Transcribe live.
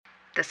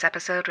This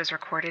episode was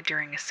recorded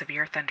during a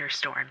severe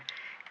thunderstorm.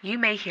 You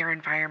may hear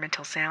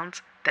environmental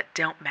sounds that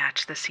don't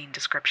match the scene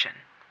description.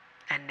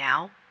 And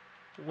now,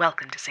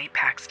 welcome to St.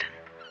 Paxton.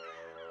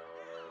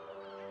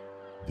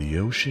 The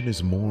ocean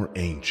is more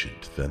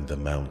ancient than the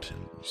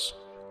mountains,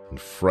 and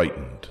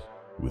frightened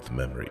with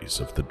memories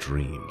of the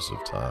dreams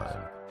of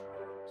time.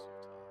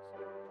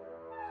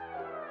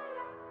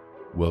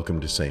 Welcome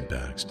to St.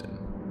 Paxton,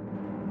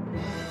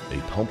 a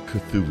Pulp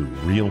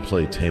Cthulhu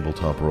real-play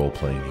tabletop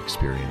role-playing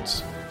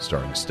experience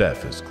starring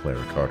Steph as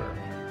Clara Carter,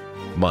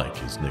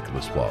 Mike as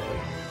Nicholas Watley,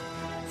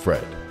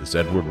 Fred as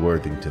Edward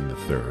Worthington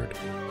III,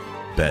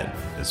 Ben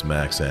as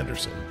Max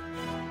Anderson,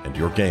 and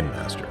your game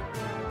master,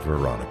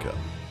 Veronica.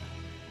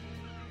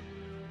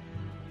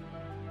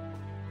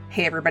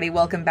 Hey everybody,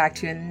 welcome back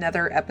to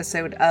another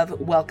episode of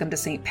Welcome to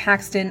St.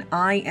 Paxton.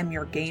 I am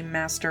your game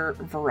master,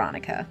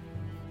 Veronica.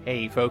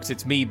 Hey folks,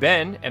 it's me,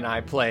 Ben, and I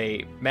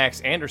play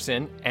Max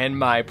Anderson, and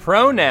my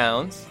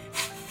pronouns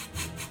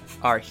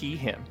are he,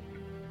 him.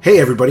 Hey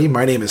everybody,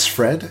 my name is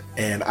Fred,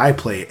 and I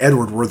play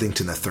Edward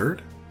Worthington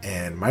III,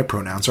 and my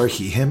pronouns are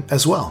he, him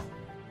as well.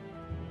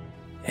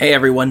 Hey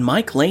everyone,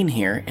 Mike Lane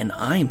here, and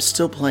I'm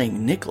still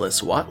playing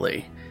Nicholas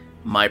Watley.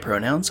 My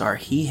pronouns are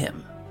he,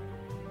 him.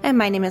 And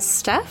my name is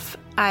Steph.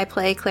 I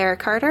play Clara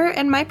Carter,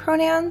 and my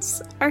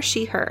pronouns are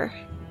she, her.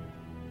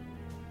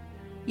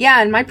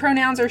 Yeah, and my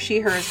pronouns are she,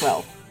 her as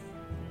well.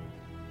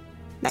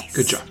 Nice.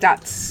 Good job.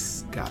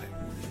 That's Got it.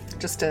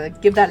 just to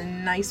give that a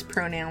nice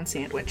pronoun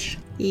sandwich.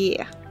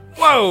 Yeah.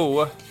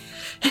 Whoa!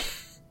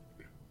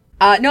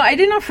 No, I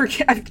did not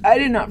forget. I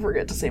did not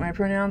forget to say my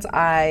pronouns.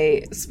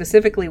 I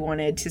specifically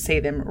wanted to say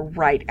them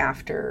right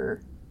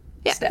after.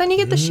 Yeah, Steph. then you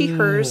get the she,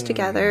 hers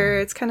together.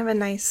 It's kind of a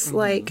nice,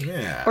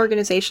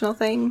 organizational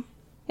thing.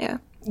 Yeah.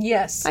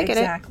 Yes, I get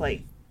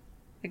it.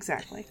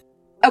 Exactly.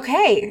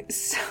 Okay,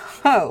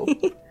 so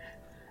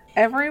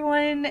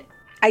everyone,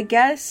 I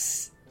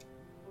guess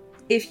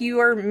if you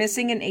are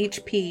missing an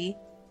HP,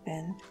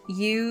 Ben,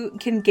 you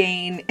can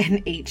gain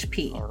an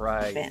HP. All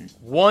right. Ben.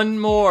 One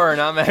more,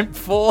 and I'm at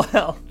full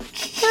health.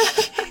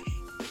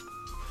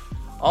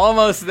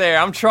 Almost there.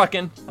 I'm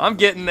trucking. I'm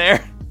getting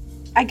there.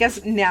 I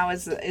guess now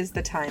is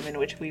the time in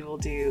which we will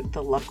do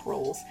the luck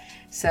rolls.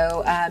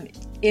 So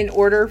in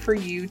order for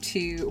you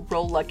to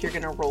roll luck, you're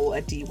going to roll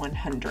a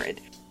D100.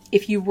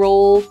 If you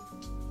roll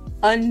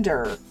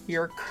under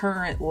your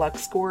current luck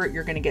score,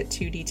 you're going to get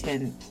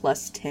 2d10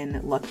 plus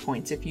 10 luck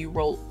points. If you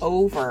roll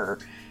over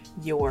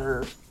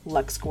your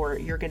luck score,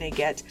 you're going to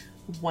get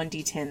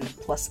 1d10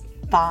 plus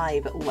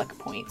 5 luck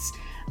points.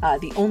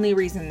 The only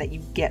reason that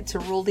you get to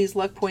roll these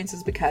luck points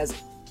is because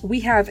we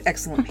have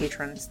excellent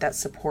patrons that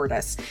support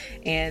us,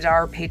 and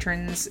our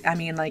patrons, I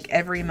mean, like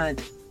every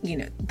month, you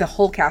know, the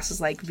whole cast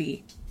is like,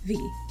 V,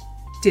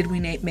 did we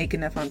make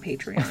enough on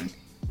Patreon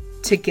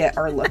to get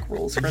our luck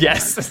rolls for the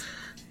Yes. month?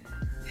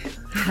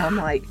 And I'm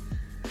like,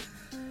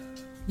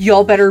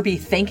 y'all better be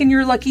thanking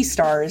your lucky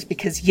stars,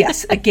 because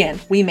yes, again,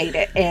 we made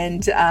it.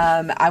 And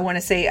I want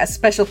to say a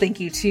special thank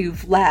you to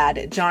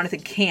Vlad, Jonathan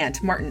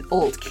Cant, Martin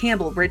Olt,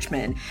 Campbell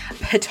Richmond,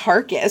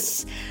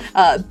 Petarchus,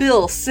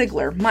 Bill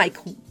Sigler, Mike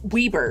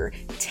Weber,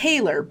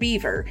 Taylor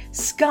Beaver,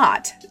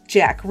 Scott,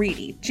 Jack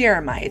Reedy,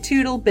 Jeremiah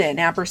Tootle, Ben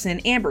Apperson,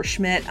 Amber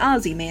Schmidt,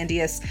 Ozzy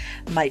Mandius,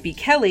 Mike B.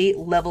 Kelly,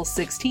 Level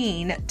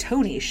 16,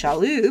 Tony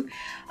Shalhoub,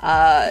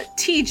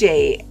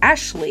 TJ,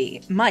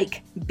 Ashley,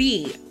 Mike,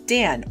 B,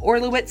 Dan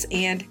Orlowitz,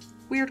 and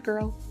Weird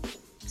Girl.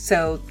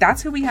 So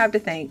that's who we have to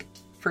thank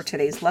for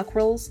today's luck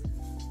rolls.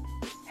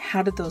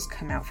 How did those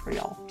come out for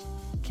y'all?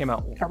 Came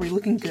out. Are we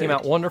looking good? Came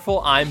out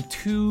wonderful. I'm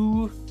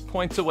 2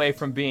 points away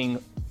from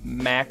being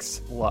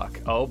max luck.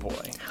 Oh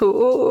boy.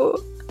 Ooh.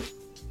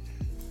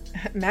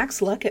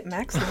 Max luck at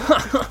max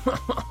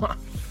luck.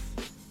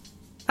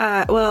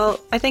 Well,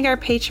 I think our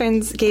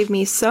patrons gave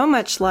me so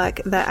much luck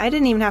that I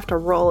didn't even have to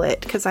roll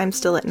it because I'm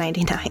still at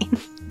 99.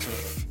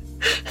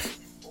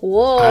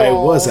 Whoa. I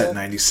was at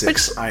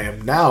 96. I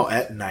am now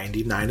at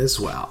 99 as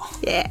well.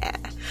 Yeah.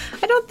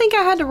 I don't think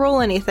I had to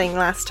roll anything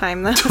last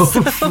time, though.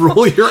 Don't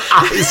roll your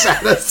eyes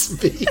at us,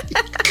 V.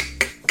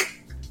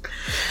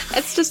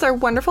 It's just our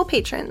wonderful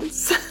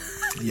patrons.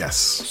 Yes.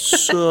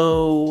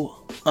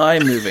 So,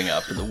 I'm moving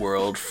up in the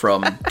world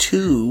from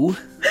 2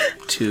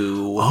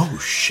 to Oh,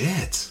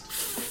 shit.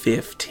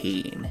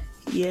 15.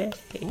 Yay.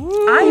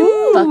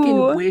 I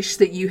fucking wish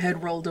that you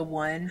had rolled a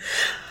 1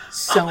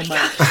 so much.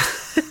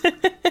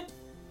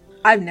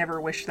 I've never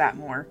wished that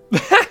more.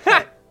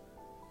 But,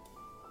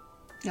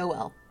 oh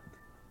well.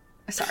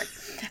 Sorry.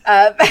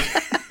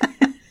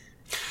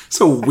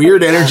 So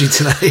weird energy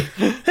tonight.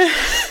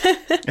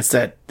 It's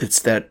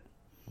that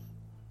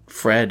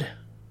Fred.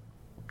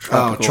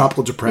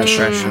 Tropical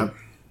depression. Yep.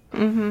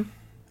 Mm-hmm.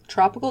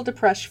 Tropical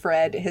Depression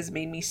Fred has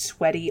made me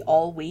sweaty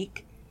all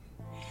week.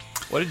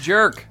 What a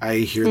jerk. I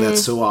hear that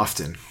so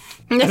often.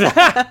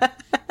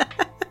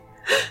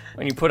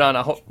 When you put on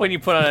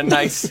a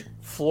nice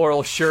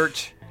floral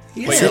shirt.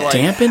 Is it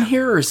damp in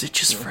here, or is it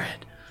just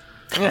Fred?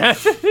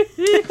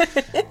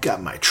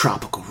 Got my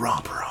tropical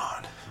romper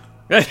on.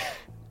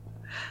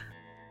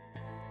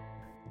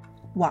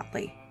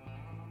 Watley,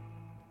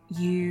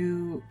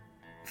 You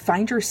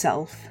find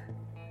yourself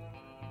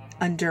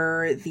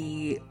under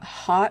the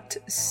hot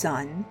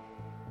sun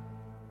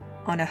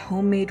on a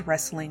homemade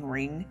wrestling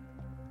ring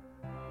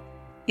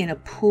in a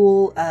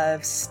pool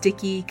of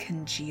sticky,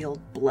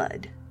 congealed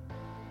blood.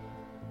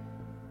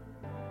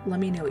 Let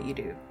me know what you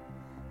do.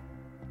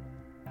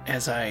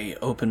 As I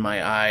open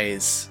my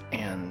eyes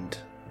and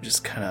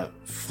just kind of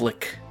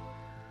flick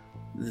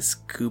this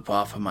goop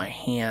off of my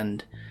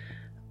hand,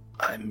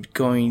 I'm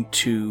going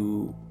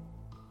to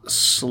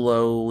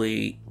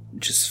slowly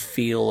just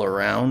feel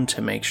around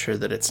to make sure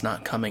that it's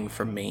not coming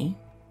from me.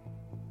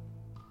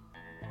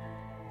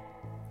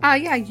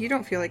 Yeah, you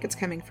don't feel like it's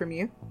coming from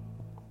you.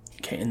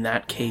 Okay, in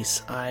that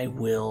case, I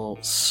will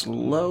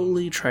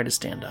slowly try to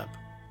stand up.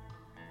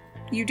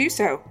 You do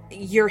so.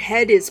 Your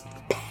head is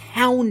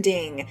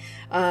pounding.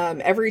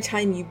 Every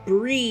time you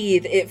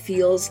breathe, it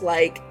feels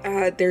like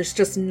there's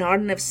just not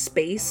enough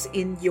space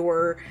in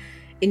your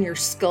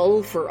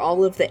skull for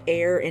all of the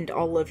air and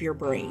all of your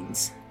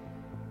brains.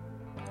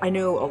 I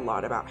know a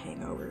lot about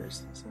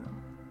hangovers, so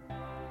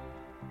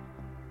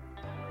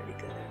pretty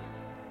good.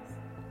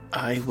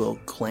 I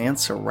will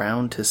glance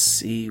around to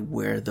see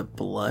where the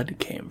blood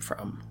came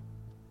from.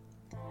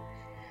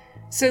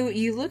 So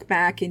you look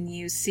back and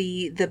you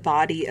see the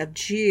body of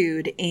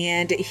Jude,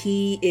 and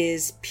he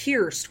is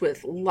pierced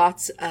with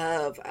lots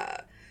of,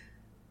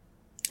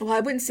 well, I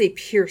wouldn't say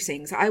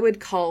piercings. I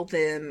would call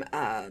them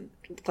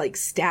like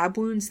stab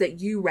wounds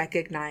that you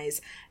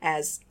recognize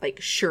as like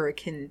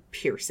shuriken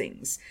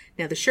piercings.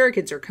 Now the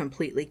shurikens are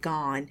completely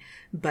gone,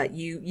 but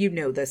you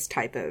know this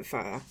type of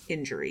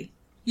injury.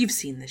 You've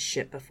seen this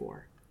shit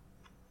before.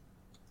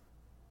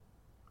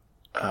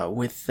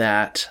 With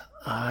that,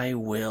 I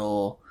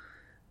will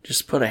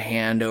just put a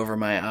hand over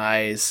my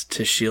eyes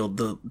to shield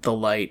the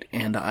light,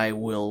 and I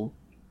will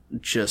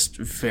just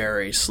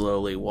very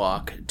slowly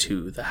walk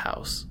to the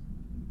house.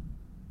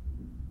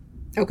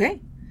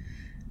 Okay.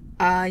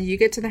 You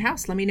get to the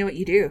house. Let me know what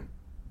you do.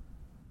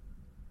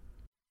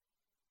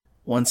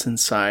 Once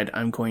inside,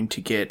 I'm going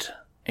to get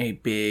a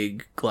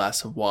big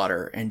glass of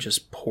water and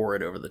just pour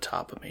it over the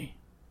top of me.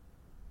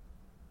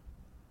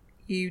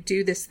 You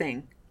do this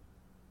thing.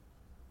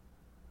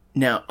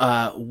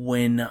 Now,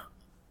 when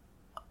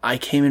I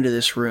came into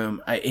this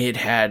room, it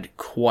had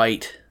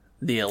quite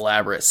the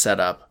elaborate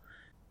setup.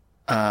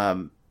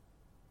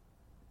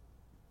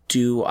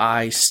 Do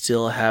I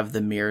still have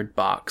the mirrored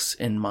box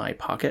in my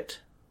pocket?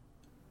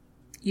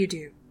 You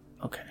do.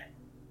 Okay.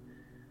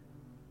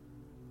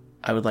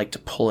 I would like to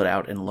pull it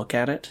out and look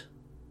at it.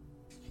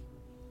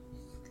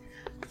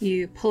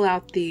 You pull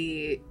out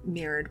the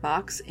mirrored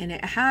box, and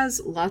it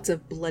has lots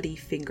of bloody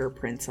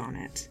fingerprints on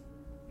it.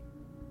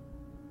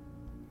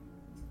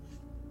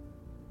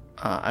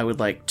 I would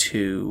like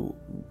to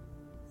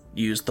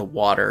use the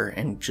water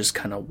and just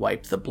kind of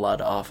wipe the blood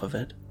off of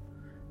it.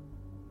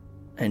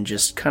 And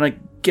just kind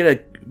of get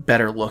a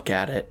better look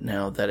at it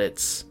now that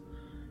it's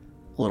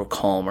a little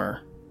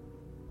calmer.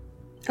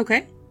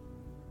 Okay.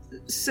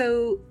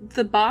 So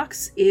the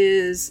box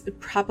is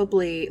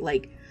probably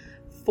like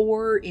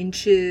 4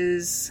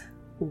 inches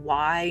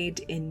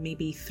wide and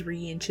maybe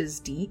 3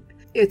 inches deep.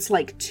 It's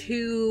like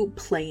 2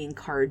 playing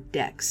card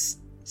decks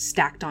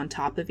stacked on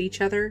top of each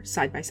other,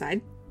 side by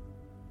side.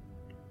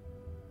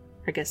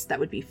 I guess that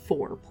would be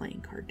 4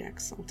 playing card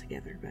decks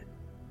altogether, but...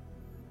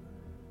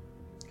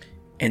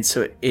 And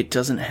so it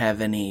doesn't have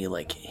any,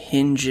 like,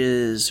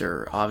 hinges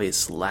or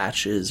obvious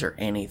latches or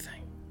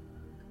anything.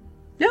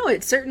 No,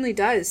 it certainly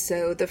does.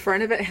 So the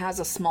front of it has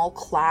a small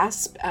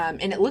clasp,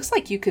 and it looks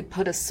like you could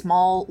put a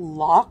small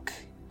lock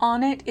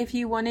on it if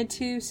you wanted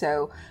to.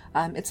 So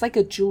it's like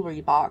a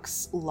jewelry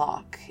box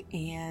lock,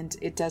 and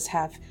it does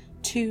have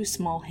 2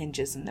 small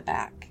hinges in the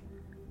back.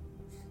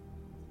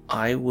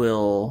 I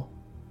will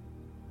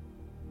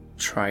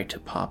try to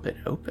pop it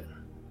open.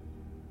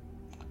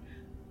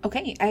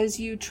 Okay, as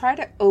you try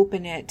to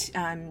open it,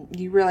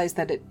 you realize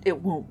that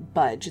it won't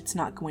budge. It's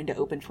not going to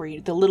open for you.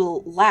 The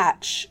little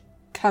latch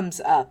comes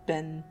up,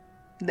 and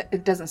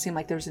it doesn't seem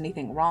like there's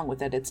anything wrong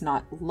with it. It's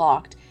not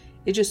locked.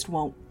 It just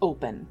won't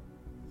open.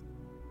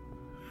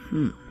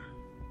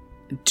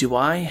 Do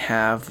I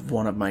have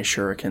one of my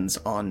shurikens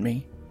on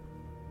me?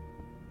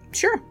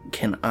 Sure.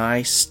 Can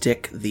I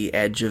stick the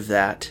edge of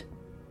that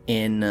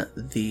in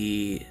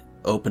the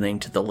opening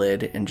to the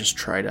lid and just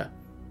try to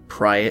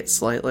pry it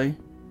slightly?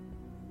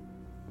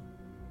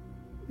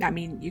 I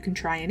mean, you can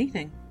try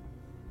anything.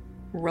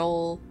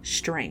 Roll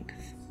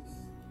strength.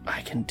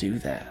 I can do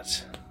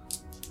that.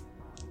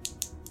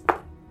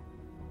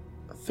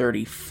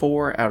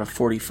 34 out of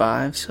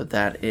 45, so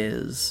that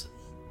is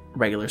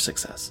regular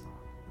success.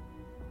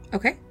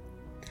 Okay.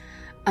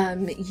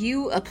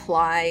 You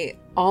apply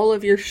all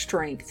of your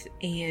strength,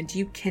 and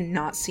you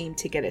cannot seem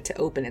to get it to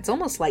open. It's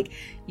almost like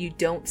you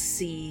don't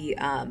see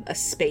a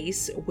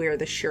space where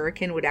the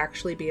shuriken would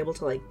actually be able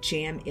to like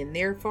jam in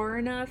there far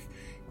enough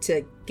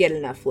to get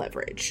enough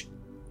leverage.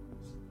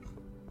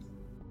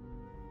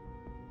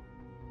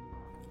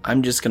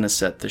 I'm just going to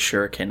set the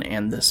shuriken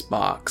and this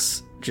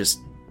box just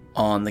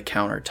on the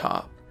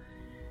countertop.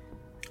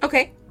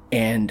 Okay.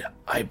 And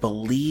I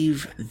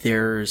believe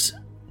there's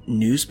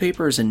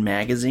newspapers and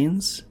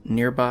magazines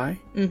nearby.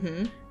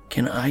 Mm-hmm.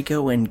 Can I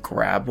go and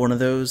grab one of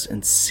those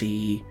and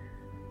see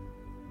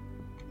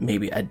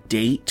maybe a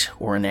date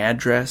or an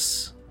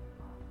address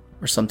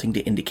or something to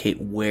indicate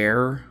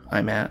where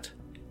I'm at?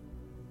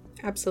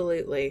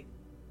 Absolutely.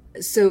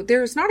 So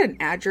there's not an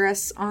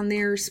address on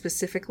there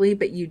specifically,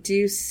 but you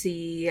do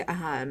see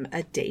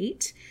a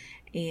date,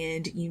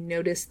 and you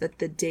notice that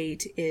the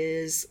date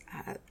is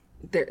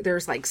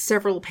there's like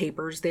several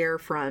papers there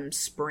from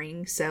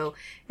spring, so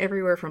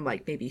everywhere from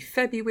like maybe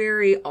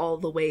February all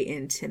the way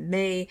into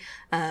May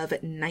of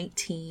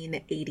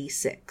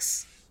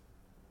 1986.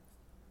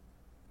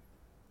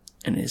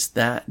 And is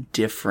that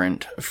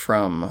different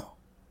from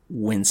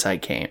whence I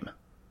came?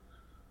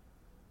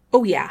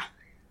 Oh yeah.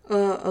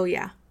 Oh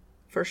yeah,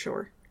 for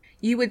sure.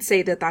 You would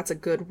say that that's a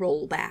good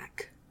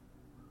rollback.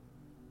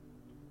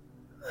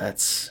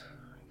 That's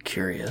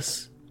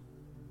curious.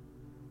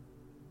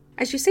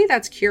 As you say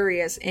that's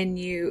curious and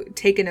you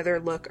take another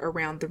look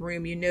around the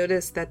room, you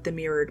notice that the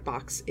mirrored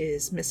box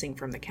is missing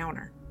from the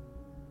counter.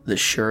 The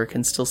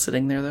shuriken's still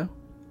sitting there, though?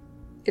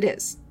 It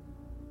is.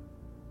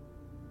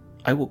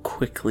 I will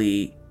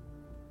quickly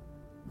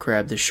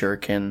grab the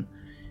shuriken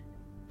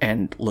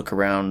and look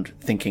around,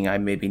 thinking I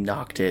maybe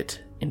knocked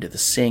it into the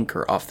sink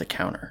or off the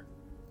counter.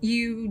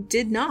 You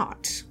did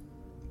not.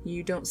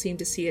 You don't seem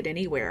to see it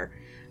anywhere.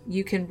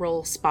 You can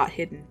roll spot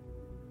hidden.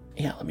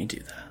 Yeah, let me do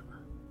that.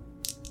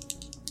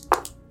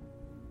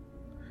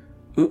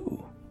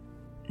 Ooh.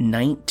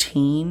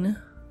 19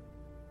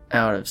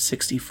 out of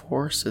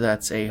 64, so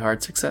that's a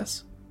hard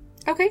success.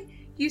 Okay.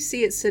 You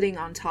see it sitting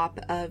on top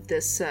of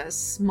this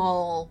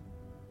small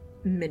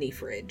mini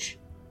fridge.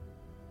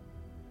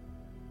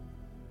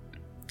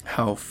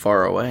 How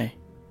far away?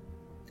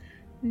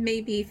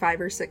 Maybe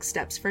 5 or 6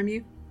 steps from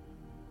you.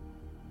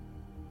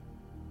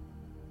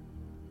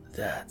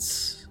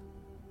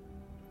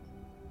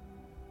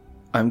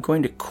 I'm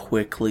going to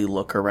quickly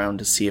look around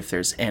to see if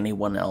there's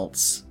anyone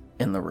else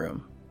in the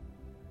room.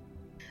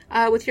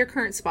 With your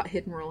current spot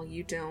hidden roll,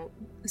 you don't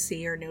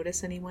see or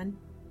notice anyone.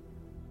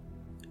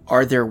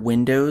 Are there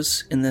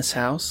windows in this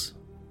house?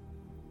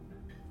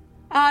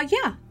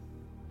 Yeah.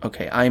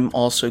 Okay, I'm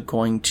also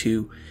going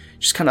to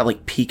just kind of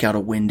like peek out a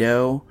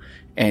window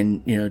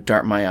and,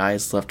 dart my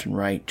eyes left and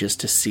right just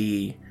to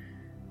see,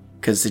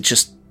 because it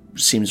just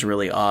seems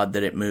really odd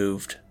that it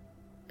moved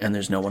and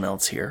there's no one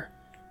else here.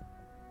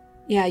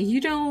 Yeah, you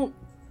don't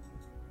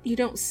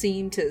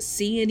seem to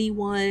see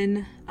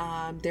anyone.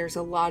 There's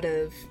a lot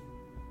of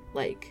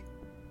like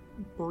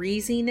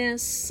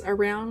breeziness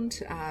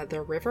around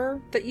the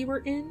river that you were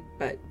in,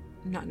 but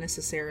not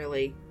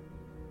necessarily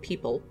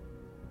people.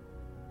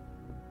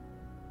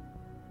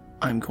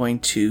 I'm going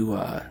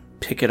to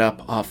pick it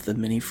up off the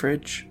mini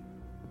fridge.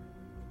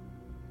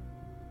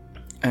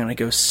 I'm going to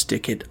go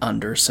stick it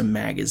under some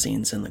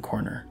magazines in the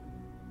corner.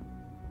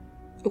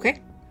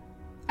 Okay.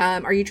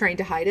 Are you trying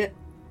to hide it?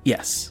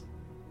 Yes.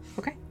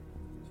 Okay.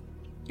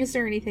 Is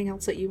there anything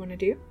else that you want to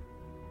do?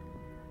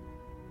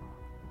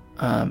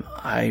 How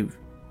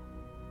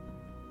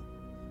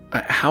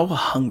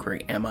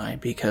hungry am I?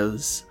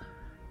 Because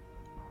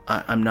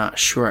I'm not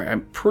sure.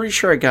 I'm pretty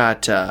sure I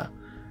got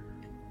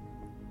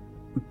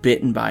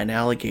bitten by an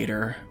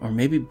alligator, or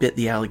maybe bit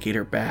the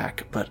alligator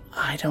back, but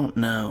I don't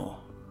know.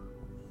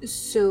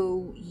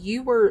 So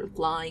you were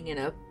lying in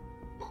a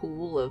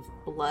pool of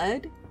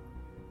blood,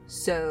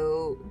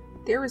 so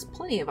there was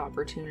plenty of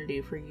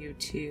opportunity for you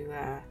to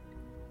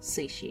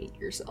satiate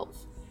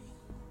yourself.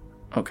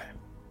 Okay.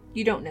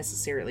 You don't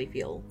necessarily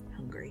feel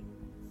hungry.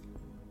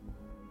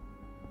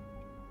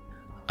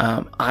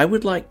 I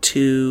would like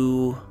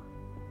to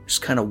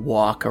just kind of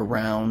walk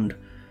around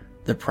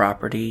the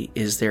property.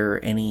 Is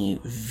there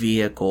any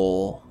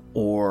vehicle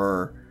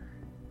or,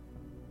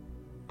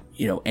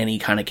 any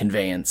kind of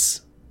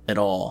conveyance at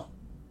all?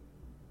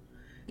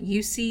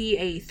 You see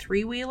a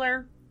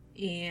 3-wheeler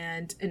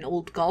and an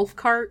old golf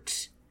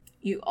cart.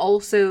 You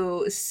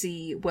also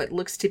see what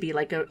looks to be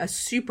like a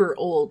super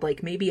old,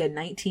 like maybe a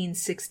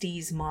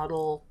 1960s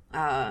model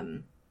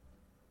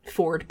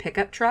Ford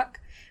pickup truck,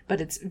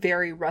 but it's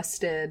very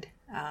rusted,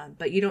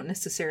 but you don't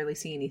necessarily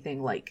see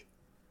anything like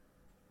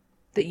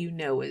that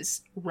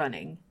is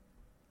running.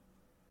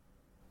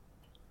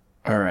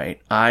 All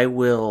right, I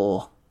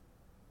will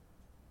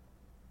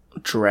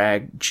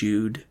drag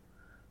Jude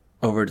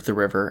over to the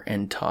river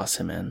and toss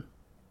him in.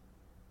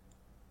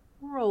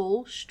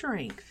 Roll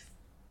strength.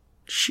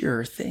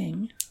 Sure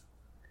thing.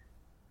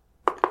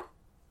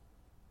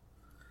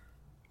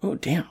 Oh,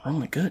 damn,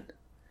 rolling good.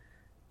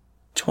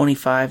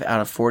 25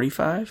 out of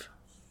 45.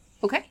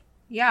 Okay.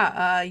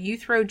 Yeah, you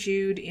throw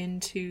Jude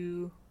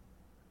into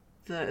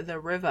the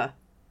river,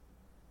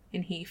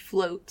 and he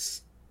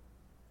floats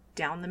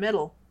down the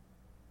middle.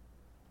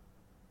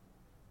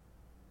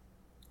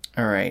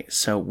 All right,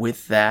 so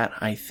with that,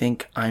 I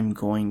think I'm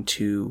going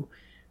to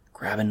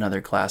grab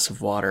another glass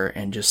of water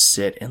and just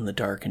sit in the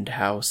darkened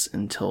house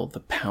until the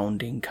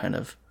pounding kind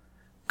of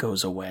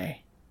goes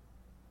away.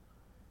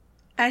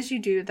 As you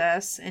do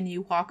this and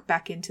you walk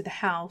back into the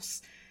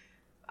house,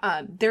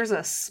 There's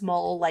a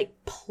small, like,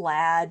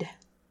 plaid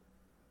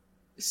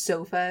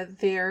sofa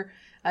there.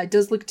 It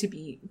does look to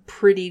be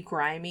pretty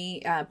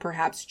grimy.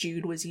 Perhaps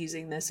Jude was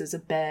using this as a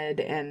bed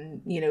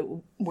and,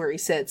 where he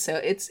sits. So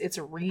it's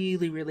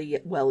really, really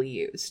well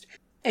used.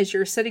 As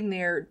you're sitting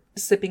there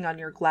sipping on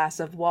your glass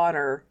of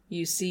water,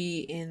 you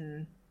see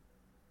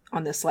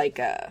on this, like,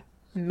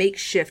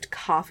 makeshift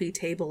coffee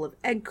table of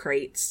egg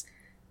crates,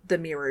 the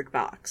mirrored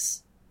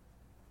box.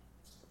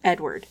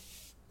 Edward.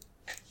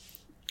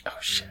 Oh,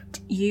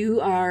 shit.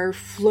 You are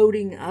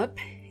floating up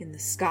in the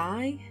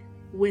sky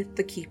with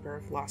the Keeper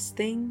of Lost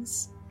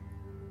Things,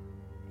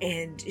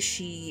 and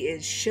she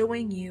is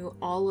showing you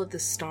all of the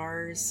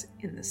stars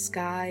in the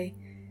sky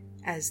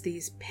as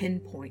these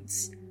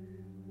pinpoints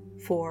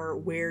for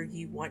where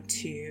you want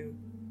to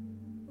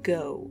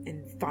go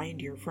and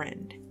find your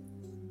friend.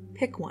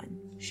 Pick one,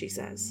 she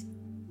says.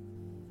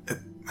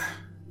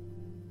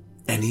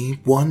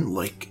 Anyone?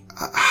 Like,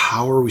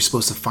 how are we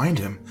supposed to find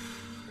him?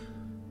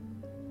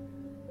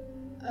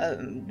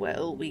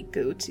 Well, we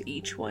go to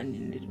each one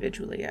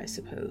individually, I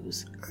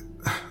suppose.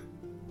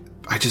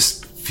 I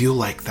just feel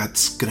like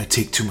that's gonna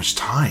take too much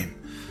time.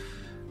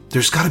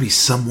 There's gotta be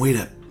some way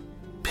to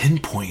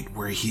pinpoint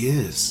where he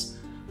is.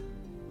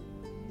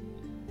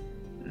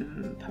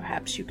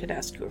 Perhaps you could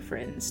ask your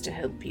friends to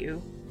help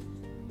you.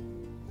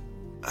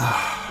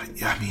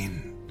 Yeah, I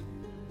mean...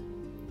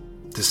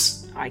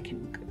 I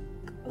can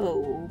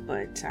go,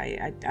 but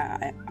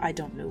I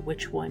don't know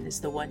which one is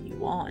the one you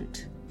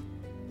want.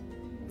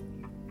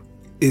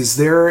 Is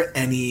there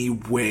any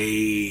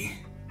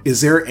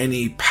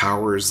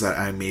powers that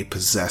I may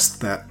possess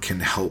that can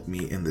help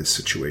me in this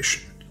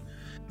situation?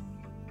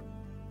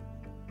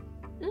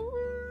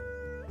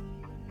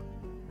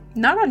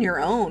 Not on your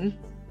own.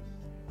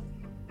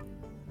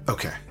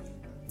 Okay.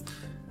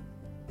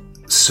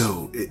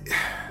 So,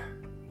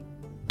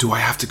 do I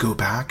have to go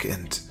back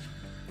and,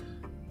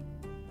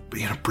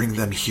 bring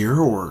them here,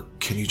 or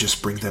can you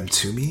just bring them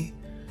to me?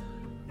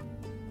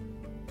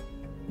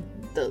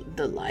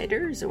 The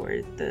lighters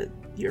or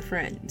your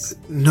friends?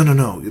 No.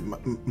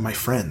 My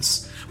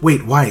friends.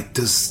 Wait, why?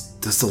 Does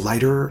the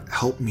lighter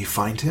help me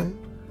find him?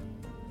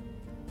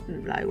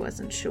 I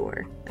wasn't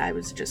sure. I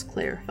was just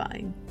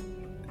clarifying.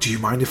 Do you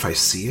mind if I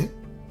see it?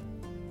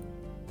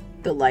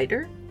 The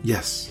lighter?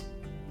 Yes.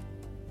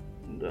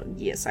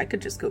 Yes, I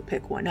could just go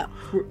pick one up.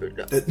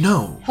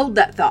 No. Hold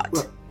that thought.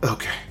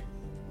 Okay.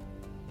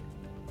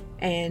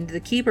 And the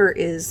Keeper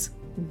is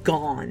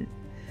gone.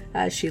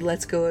 She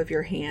lets go of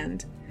your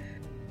hand.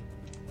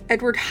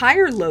 Edward, high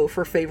or low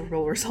for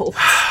favorable results?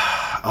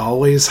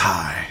 Always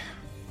high.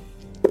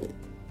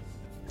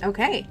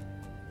 Okay.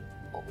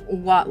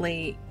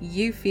 Watley,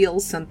 you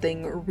feel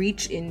something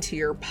reach into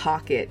your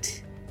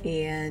pocket,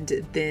 and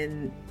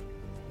then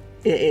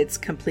it's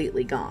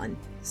completely gone.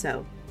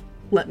 So,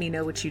 let me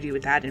know what you do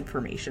with that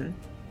information.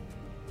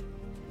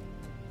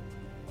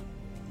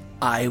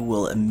 I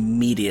will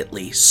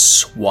immediately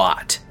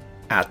swat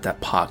at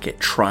that pocket,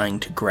 trying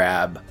to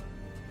grab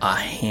a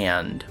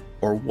hand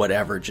or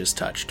whatever just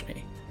touched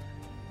me.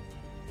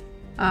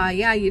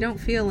 Yeah, you don't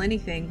feel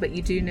anything, but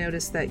you do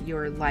notice that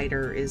your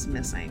lighter is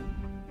missing.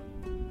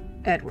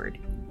 Edward.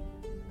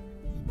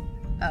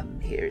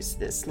 Here's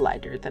this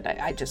lighter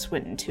that I just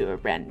went into a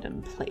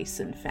random place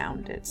and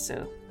found it,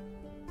 so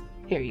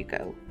here you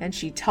go. And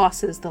she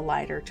tosses the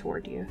lighter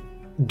toward you.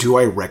 Do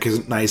I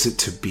recognize it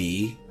to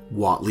be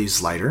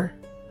Watley's lighter?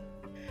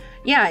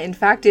 Yeah, in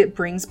fact, it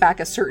brings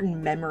back a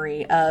certain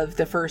memory of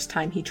the first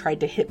time he tried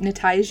to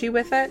hypnotize you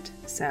with it.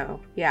 So,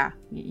 yeah,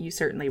 you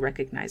certainly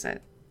recognize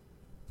it.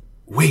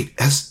 Wait,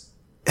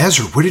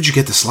 Ezra, where did you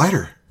get this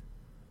lighter?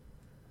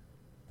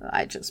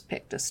 I just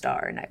picked a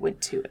star and I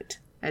went to it.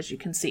 As you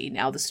can see,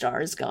 now the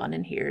star is gone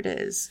and here it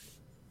is.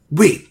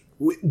 Wait,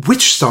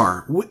 which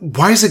star?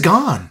 Why is it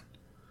gone?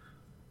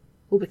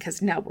 Well,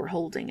 because now we're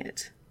holding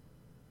it.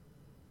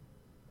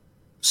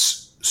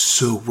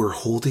 So we're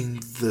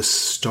holding the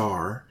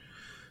star,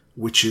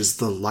 which is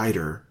the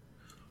lighter,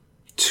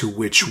 to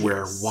which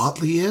where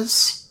Watley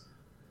is?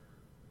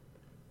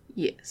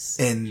 Yes.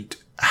 And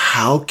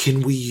how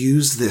can we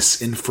use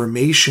this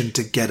information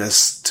to get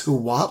us to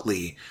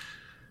Watley?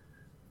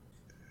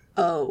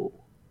 Oh.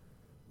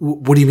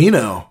 What do you mean,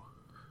 oh?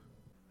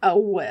 Oh,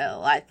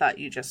 well, I thought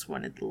you just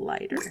wanted the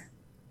lighter.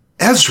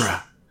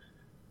 Ezra!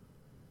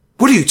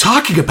 What are you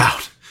talking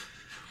about?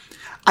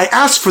 I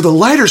asked for the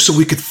lighter so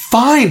we could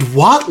find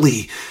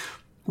Watley.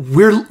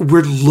 We're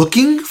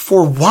looking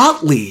for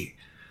Watley.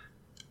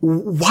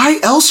 Why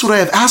else would I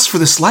have asked for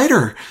this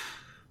lighter?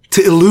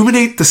 To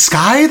illuminate the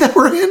sky that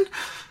we're in?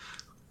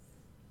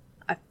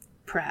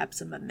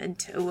 Perhaps a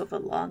memento of a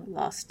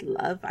long-lost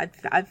love.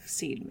 I've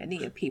seen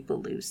many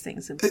people lose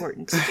things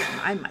important to them.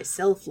 I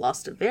myself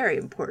lost a very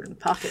important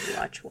pocket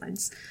watch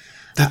once.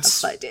 But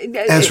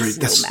Ezra,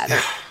 it's no matter.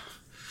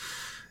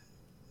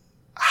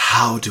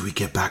 How do we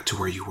get back to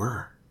where you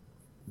were?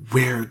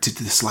 Where did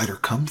this lighter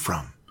come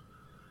from?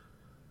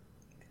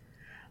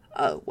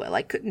 Well,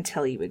 I couldn't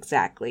tell you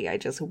exactly. I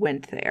just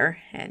went there,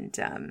 and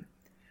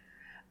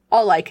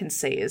all I can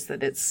say is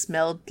that it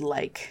smelled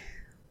like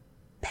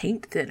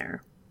Paint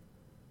thinner.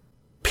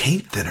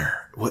 Paint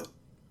thinner? What?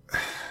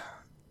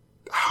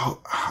 How?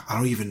 I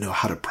don't even know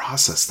how to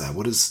process that.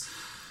 What is...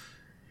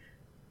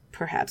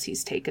 Perhaps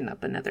he's taken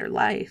up another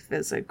life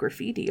as a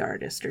graffiti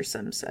artist or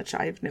some such.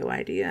 I have no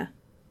idea.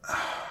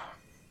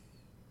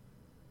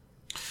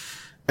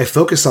 I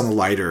focus on the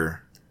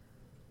lighter.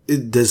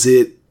 Does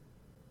it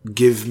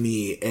give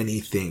me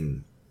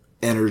anything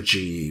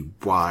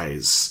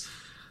energy-wise?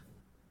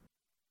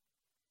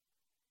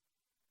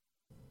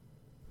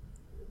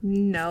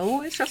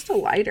 No, it's just a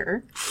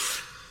lighter.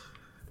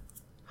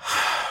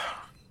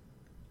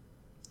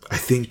 I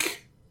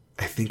think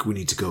we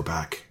need to go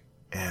back,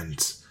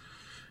 and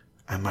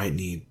I might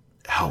need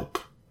help.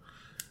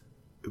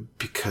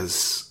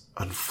 Because,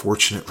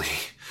 unfortunately,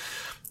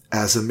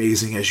 as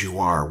amazing as you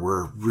are,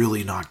 we're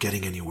really not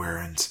getting anywhere,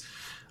 and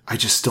I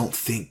just don't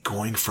think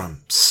going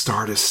from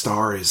star to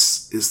star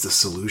is the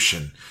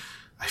solution.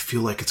 I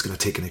feel like it's going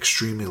to take an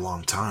extremely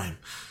long time.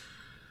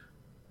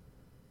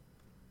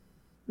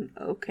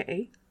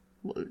 Okay.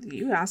 Well,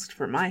 you asked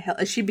for my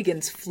help. She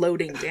begins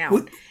floating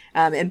down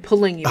and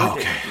pulling you into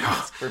it. You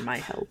asked for my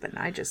help, and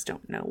I just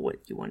don't know what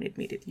you wanted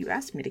me to do. You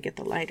asked me to get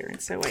the lighter, and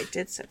so I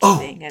did such a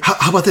thing. And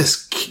how about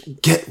this?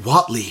 Get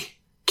Watley.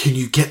 Can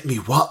you get me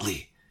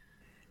Watley?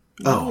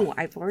 No,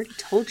 I've already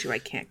told you I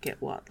can't get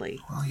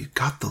Watley. Well, you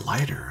got the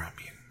lighter. I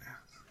mean...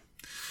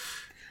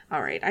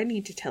 All right, I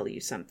need to tell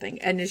you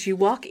something. And as you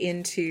walk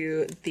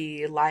into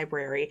the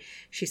library,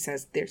 she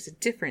says there's a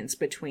difference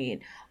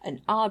between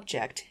an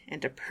object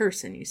and a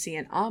person. You see,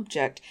 an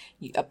object,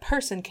 a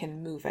person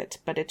can move it,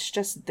 but it's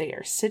just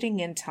there,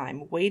 sitting in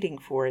time, waiting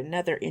for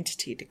another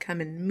entity to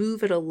come and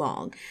move it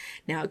along.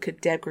 Now, it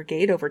could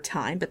degrade over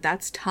time, but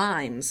that's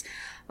times.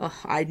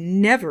 I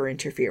never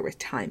interfere with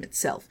time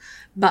itself.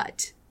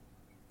 But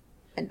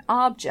an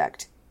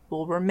object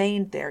will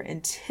remain there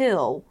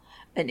until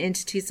an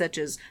entity such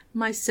as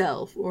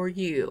myself or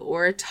you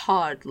or a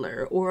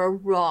toddler or a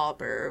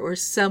robber or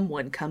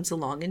someone comes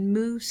along and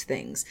moves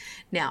things.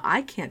 Now,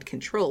 I can't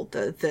control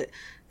the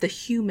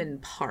human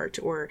part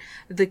or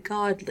the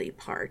godly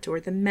part or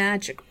the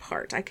magic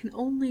part. I can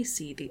only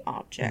see the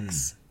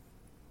objects.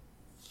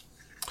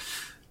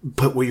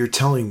 But what you're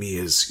telling me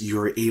is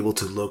you're able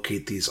to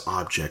locate these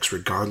objects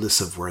regardless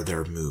of where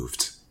they're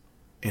moved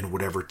in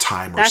whatever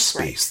time or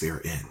space they're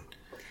in.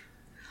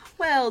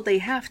 Well, they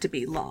have to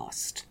be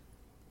lost.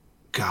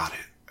 Got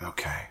it.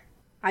 Okay.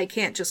 I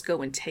can't just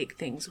go and take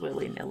things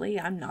willy-nilly.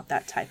 I'm not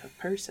that type of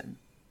person.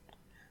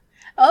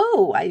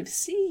 Oh, I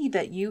see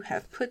that you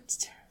have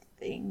put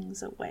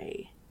things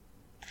away.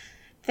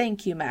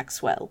 Thank you,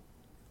 Maxwell.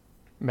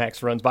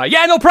 Max runs by.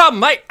 Yeah, no problem,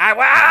 mate.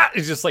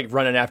 He's just like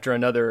running after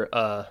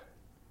another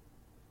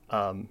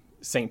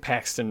St.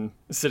 Paxton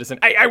citizen.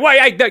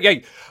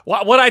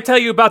 What I tell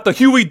you about the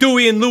Huey,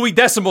 Dewey, and Louie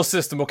decimal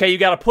system, okay? You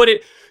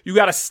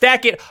gotta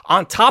stack it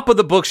on top of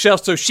the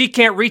bookshelf so she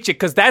can't reach it,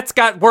 because that's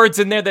got words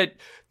in there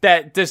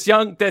that this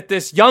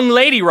young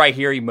lady right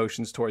here, he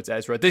motions towards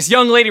Ezra. This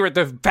young lady,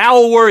 the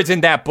vowel words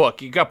in that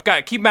book. You got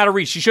to keep them out of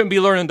reach. She shouldn't be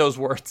learning those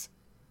words.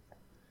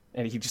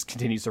 And he just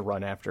continues to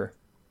run after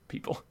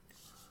people.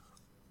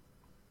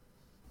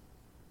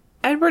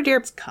 Edward,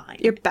 you're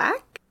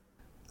back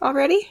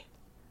already?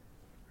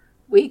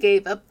 We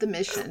gave up the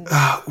mission.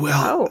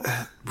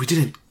 We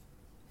didn't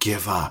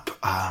give up.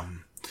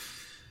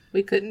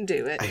 We couldn't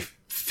do it. I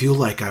feel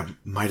like I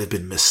might have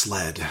been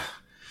misled.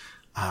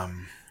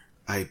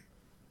 I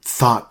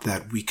thought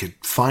that we could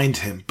find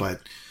him,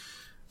 but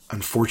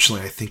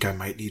unfortunately I think I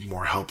might need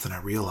more help than I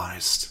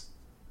realized.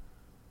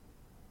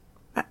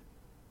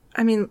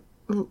 I mean,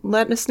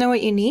 let us know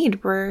what you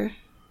need. We're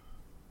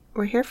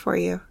here for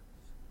you.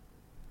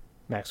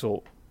 Max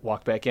will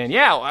walk back in.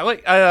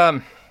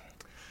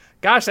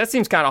 Gosh, that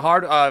seems kind of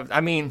hard.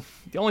 I mean,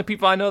 the only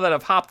people I know that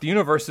have hopped the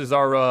universes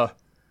are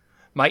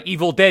my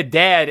Evil Dead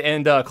dad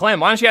and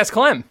Clem. Why don't you ask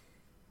Clem?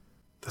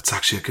 That's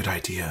actually a good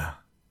idea.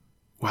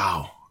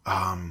 Wow.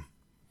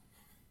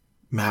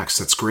 Max,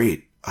 that's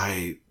great.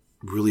 I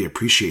really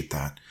appreciate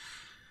that.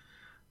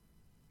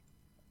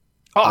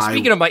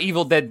 Speaking of my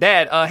Evil Dead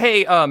dad,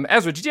 hey,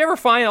 Ezra, did you ever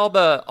find all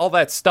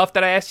that stuff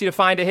that I asked you to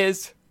find of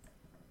his?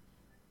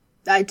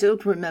 I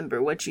don't remember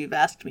what you've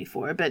asked me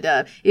for,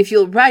 but if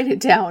you'll write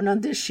it down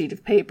on this sheet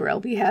of paper, I'll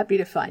be happy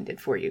to find it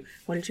for you.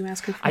 What did you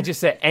ask her for? I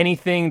just said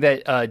anything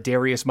that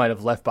Darius might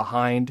have left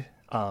behind.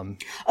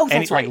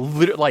 That's right.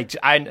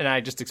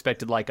 I just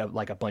expected like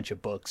a bunch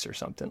of books or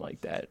something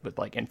like that with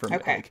like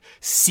information, like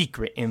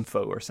secret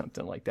info or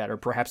something like that, or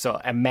perhaps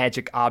a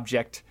magic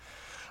object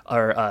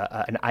or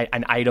an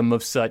item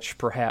of such,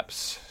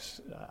 perhaps.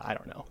 I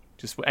don't know.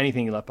 Just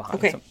anything you left behind.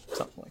 Okay.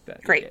 Something like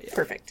that. Great. Yeah.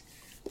 Perfect.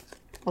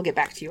 I'll get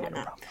back to you on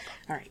that.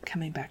 All right,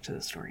 coming back to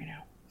the story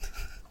now.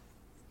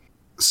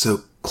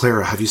 So,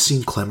 Clara, have you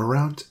seen Clem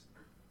around?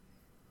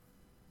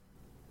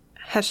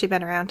 Has she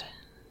been around?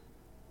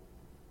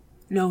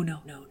 No.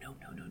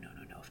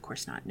 Of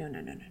course not. No.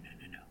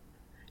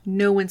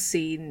 No one's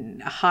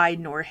seen hide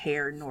nor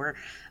hair nor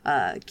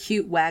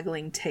cute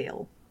waggling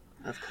tail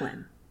of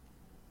Clem.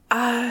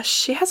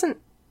 She hasn't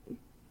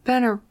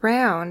been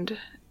around.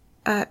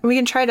 We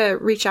can try to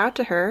reach out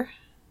to her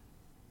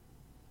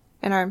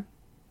in our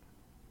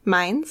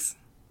minds.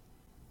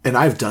 And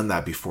I've done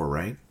that before,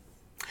 right?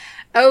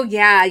 Oh,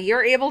 yeah,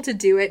 you're able to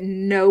do it,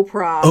 no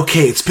problem.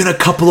 Okay, it's been a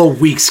couple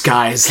of weeks,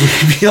 guys.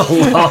 Leave me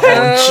alone.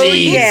 Oh,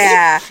 Jeez.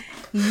 yeah.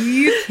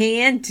 You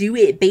can do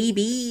it,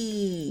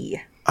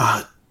 baby.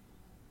 God,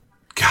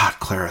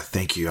 Clara,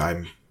 thank you.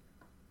 I'm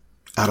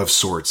out of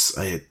sorts.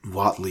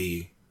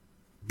 Watley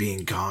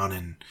being gone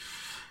and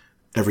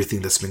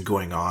everything that's been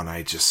going on,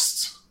 I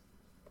just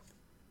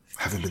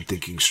haven't been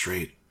thinking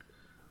straight.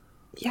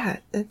 Yeah,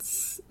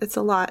 it's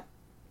a lot.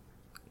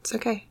 It's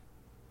okay.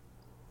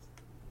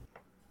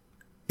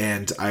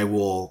 And I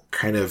will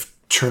kind of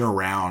turn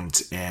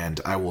around and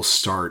I will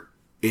start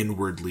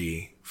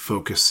inwardly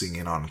focusing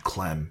in on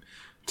Clem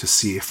to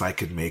see if I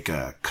could make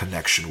a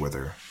connection with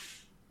her.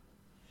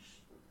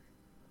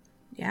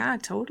 Yeah,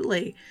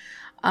 totally.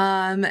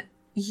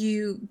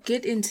 You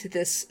get into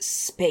this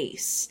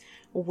space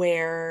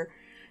where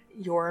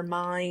your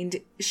mind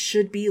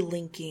should be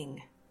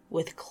linking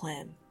with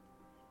Clem.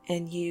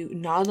 And you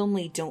not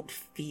only don't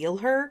feel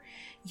her,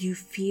 you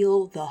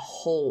feel the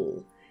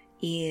hole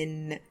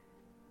in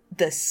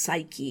the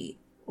psyche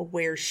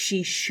where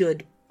she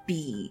should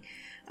be.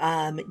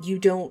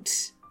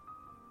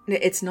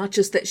 It's not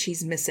just that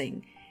she's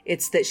missing,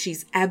 it's that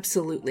she's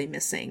absolutely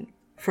missing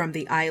from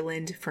the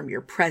island, from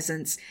your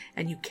presence,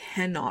 and you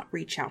cannot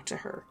reach out to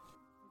her.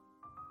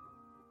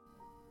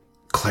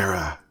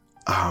 Clara,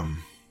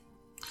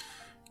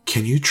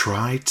 can you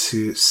try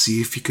to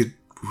see if you could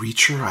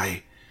reach her?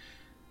 I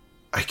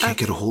can't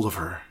get a hold of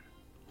her.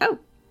 Oh,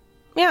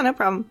 yeah, no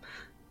problem.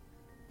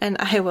 And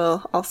I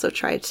will also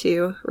try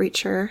to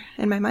reach her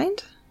in my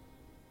mind.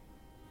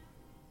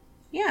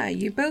 Yeah,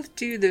 you both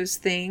do those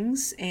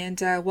things, and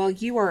while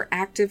you are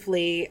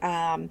actively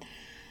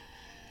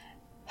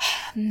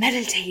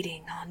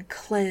meditating on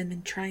Clem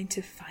and trying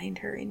to find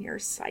her in your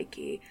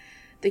psyche,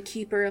 the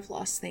Keeper of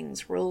Lost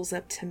Things rolls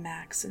up to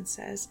Max and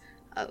says,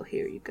 "Oh,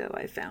 here you go.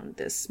 I found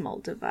this small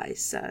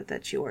device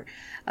that your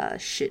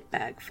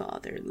shitbag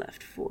father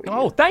left for you."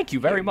 Oh, thank you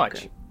very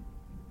much. Go.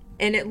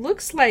 And it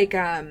looks like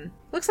a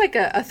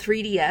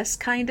 3DS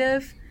kind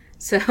of,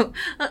 so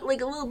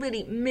like a little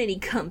bitty mini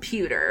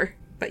computer.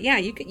 But yeah,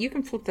 you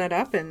can flip that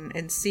up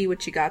and see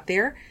what you got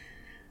there.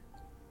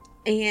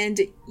 And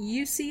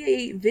you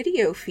see a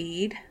video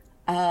feed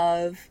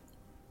of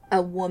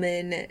a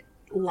woman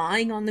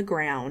lying on the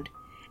ground,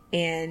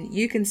 and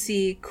you can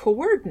see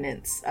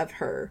coordinates of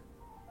her.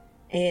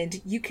 And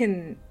you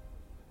can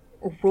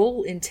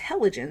roll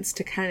intelligence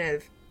to kind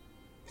of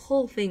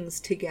pull things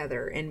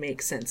together and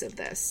make sense of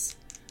this.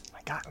 My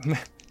God.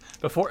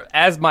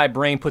 As my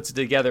brain puts it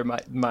together,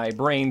 my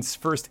brain's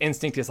first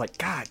instinct is like,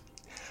 God,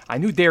 I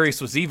knew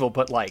Darius was evil,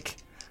 but like,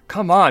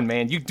 come on,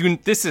 man.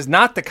 This is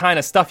not the kind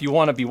of stuff you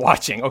want to be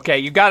watching. Okay,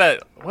 you gotta,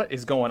 what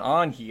is going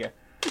on here?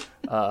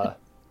 That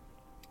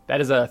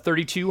is a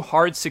 32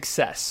 hard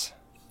success.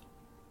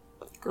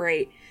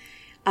 Great.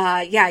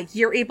 Yeah,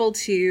 you're able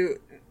to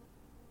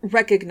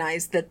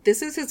recognize that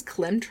this is his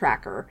Clem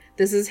tracker.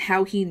 This is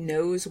how he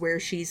knows where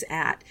she's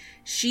at.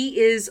 She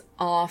is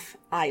off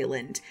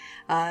island.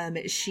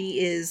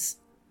 She is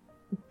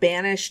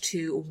banished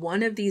to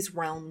one of these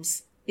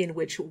realms in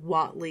which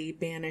Watley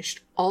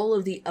banished all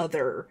of the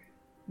other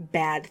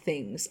bad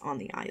things on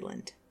the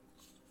island.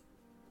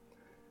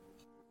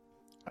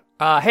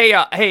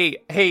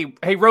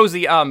 Hey,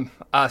 Rosie.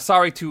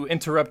 Sorry to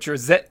interrupt your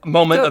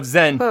moment of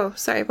zen. Oh,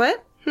 sorry.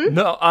 What?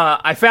 No,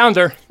 I found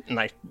her, and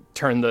I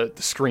turned the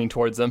screen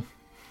towards them.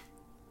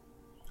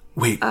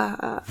 Wait,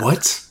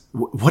 what?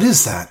 What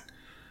is that?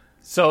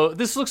 So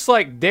this looks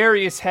like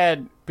Darius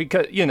had,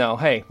 because,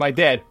 hey, my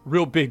dad,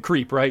 real big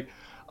creep, right?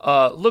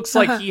 Looks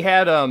like he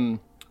had a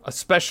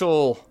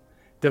special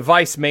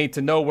device made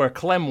to know where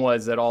Clem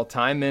was at all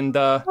time, and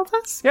well,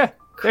 that's yeah,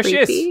 there creepy. she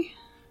is.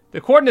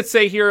 The coordinates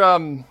say here,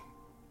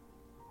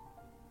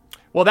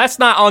 well, that's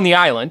not on the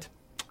island,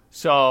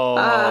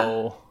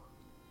 so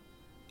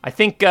I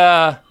think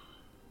your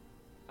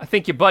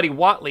buddy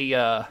Watley,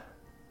 yeah.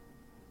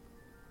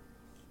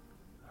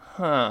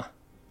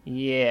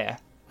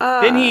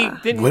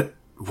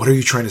 What are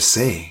you trying to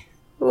say?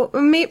 Well,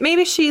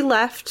 maybe she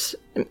left.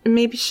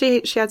 Maybe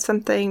she had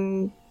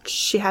something.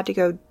 She had to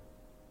go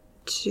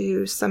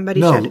to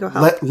somebody. No, she had to go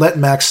help. let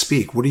Max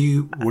speak. What are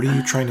you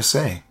trying to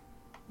say?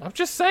 I'm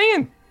just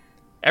saying.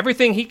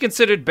 Everything he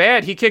considered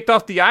bad, he kicked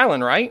off the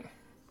island, right?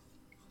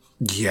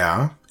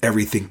 Yeah,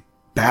 everything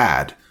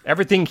bad.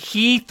 Everything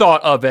he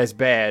thought of as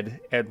bad,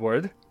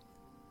 Edward.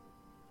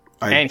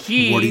 What are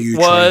you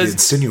trying to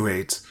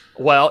insinuate?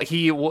 Well,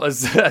 he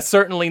was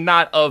certainly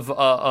not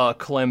of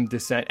Clem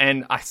descent,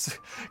 and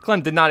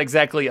Clem did not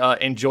exactly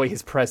enjoy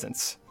his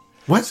presence.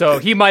 What? So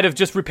he might have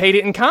just repaid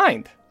it in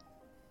kind.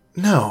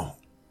 No.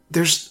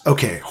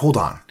 Okay, hold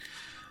on.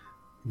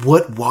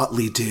 What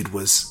Watley did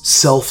was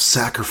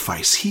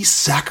self-sacrifice. He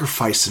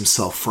sacrificed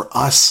himself for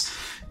us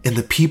and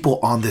the people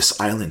on this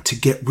island to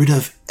get rid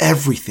of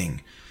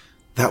everything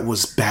that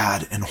was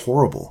bad and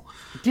horrible.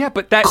 Yeah,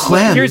 but that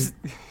Clem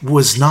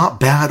was not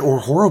bad or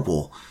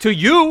horrible. To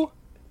you,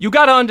 you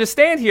got to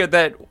understand here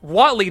that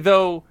Watley,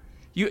 though,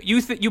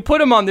 you put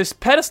him on this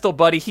pedestal,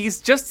 buddy.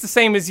 He's just the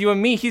same as you and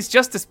me. He's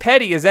just as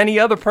petty as any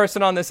other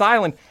person on this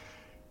island.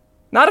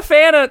 Not a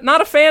fan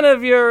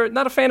of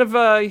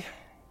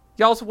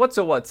y'all's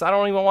what's. I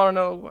don't even want to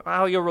know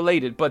how you're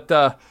related,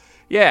 but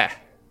yeah.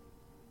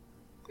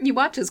 You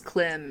watch as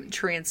Clem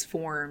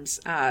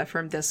transforms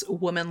from this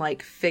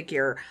woman-like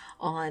figure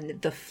on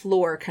the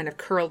floor, kind of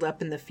curled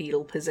up in the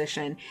fetal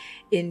position,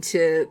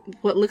 into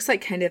what looks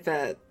like kind of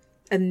a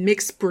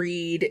mixed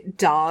breed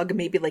dog,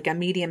 maybe like a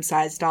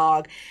medium-sized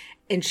dog,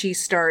 and she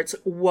starts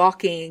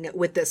walking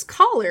with this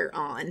collar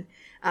on.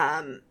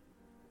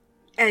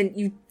 And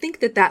you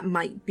think that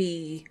might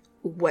be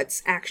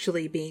what's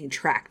actually being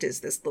tracked,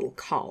 is this little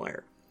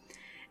collar.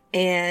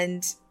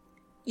 And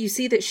you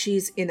see that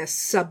she's in a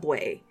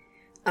subway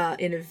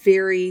in a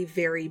very,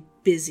 very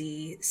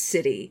busy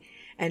city.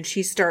 And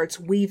she starts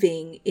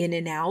weaving in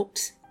and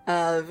out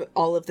of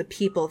all of the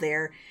people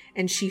there.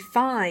 And she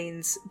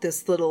finds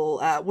this little,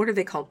 what are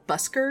they called?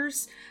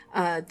 Buskers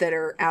that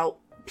are out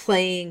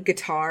playing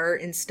guitar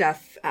and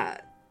stuff,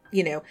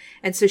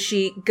 And so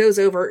she goes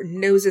over,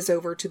 noses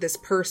over to this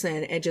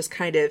person and just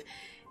kind of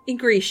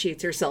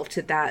ingratiates herself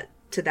to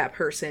that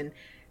person.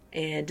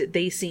 And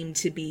they seem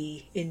to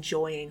be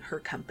enjoying her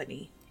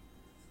company.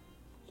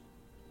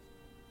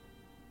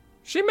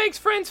 She makes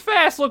friends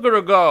fast. Look at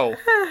her go.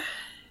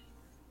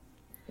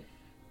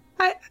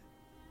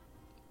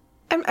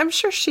 I'm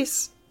sure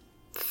she's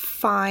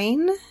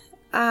fine.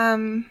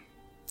 I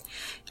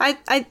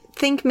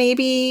think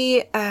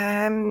maybe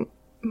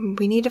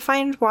we need to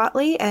find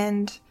Watley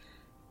and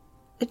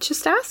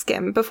just ask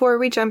him before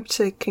we jump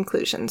to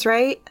conclusions,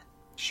 right?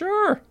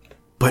 Sure.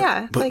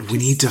 But we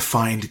need to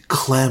find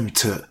Clem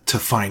to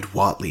find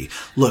Watley.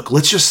 Look,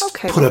 let's just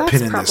put a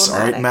pin in this, all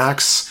right,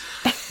 Max?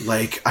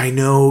 Like, I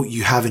know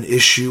you have an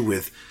issue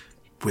with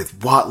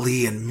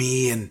Watley and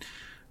me, and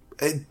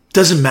it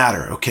doesn't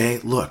matter, okay?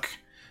 Look,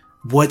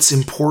 what's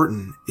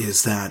important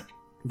is that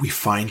we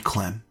find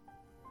Clem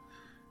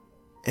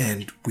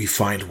and we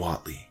find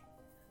Watley.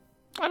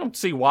 I don't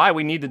see why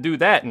we need to do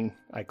that. And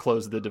I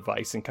close the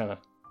device and kind of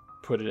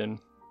put it in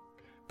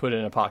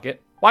a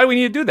pocket. Why do we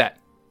need to do that?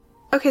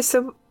 Okay,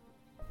 so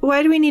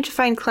why do we need to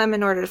find Clem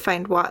in order to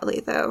find Watley,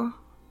 though?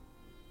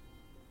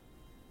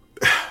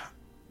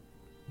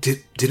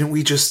 Didn't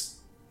we just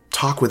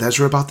talk with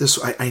Ezra about this?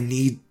 I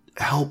need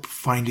help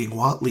finding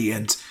Watley,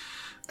 and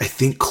I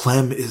think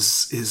Clem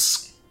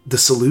is the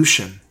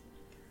solution.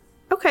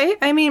 Okay,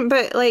 I mean,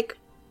 but, like,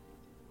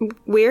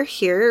 we're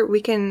here.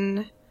 We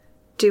can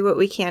do what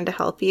we can to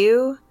help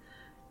you.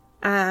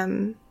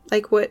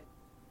 Like, what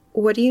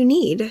do you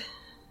need?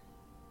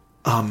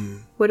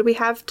 What do we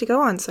have to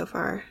go on so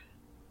far?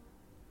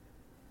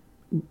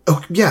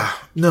 Oh, yeah.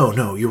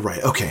 No, you're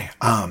right. Okay.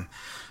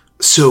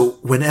 So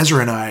when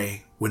Ezra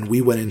and when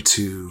we went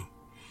into,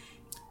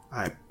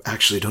 I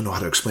actually don't know how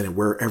to explain it,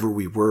 wherever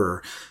we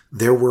were,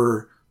 there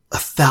were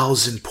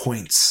 1,000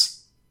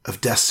 points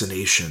of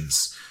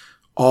destinations,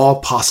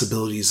 all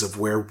possibilities of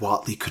where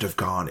Watley could have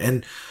gone,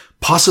 and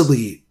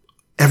possibly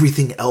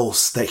everything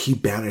else that he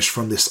banished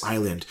from this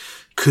island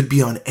could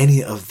be on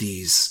any of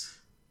these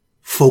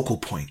focal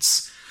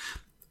points.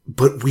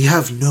 But we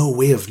have no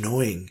way of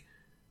knowing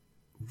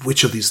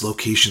which of these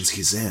locations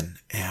he's in.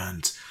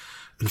 And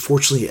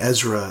unfortunately,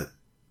 Ezra,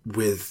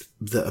 with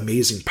the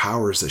amazing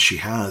powers that she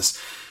has,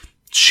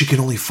 she can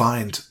only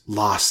find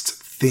lost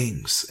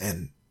things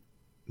and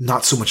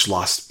not so much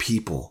lost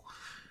people.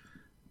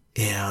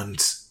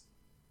 And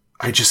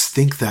I just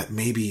think that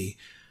maybe,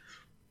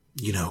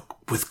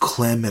 with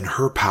Clem and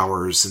her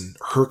powers and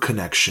her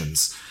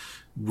connections,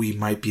 we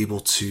might be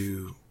able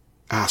to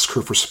ask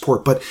her for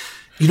support. But,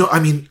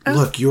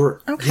 look,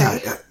 you're,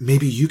 okay.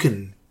 Maybe you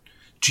can,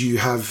 do you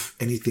have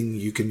anything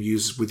you can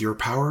use with your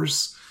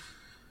powers?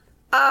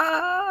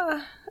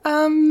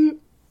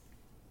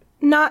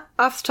 Not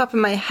off the top of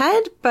my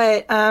head,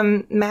 but,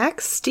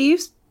 Max, do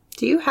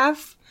you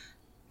have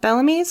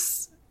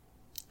Bellamy's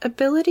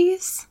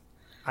abilities?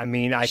 I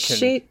mean, I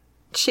can...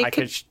 She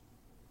could...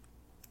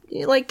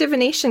 like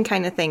divination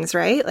kind of things,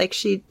 right? Like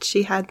she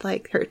had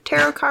like her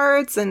tarot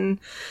cards and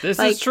this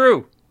is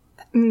true.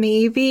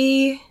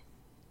 Maybe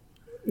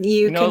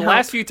you can the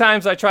last few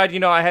times I tried,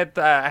 I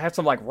had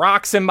some like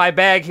rocks in my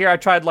bag here. I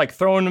tried like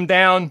throwing them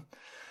down.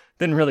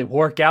 Didn't really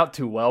work out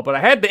too well, but I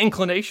had the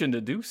inclination to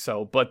do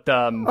so. But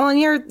well, and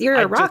you're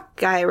a rock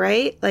guy,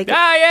 right? Like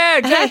yeah,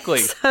 exactly.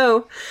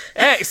 So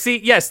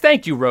yes,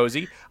 thank you,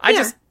 Rosie.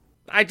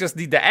 I just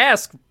need to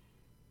ask,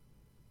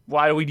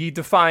 why do we need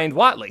to find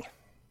Watley?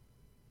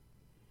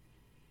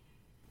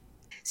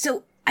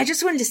 So I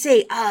just wanted to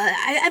say,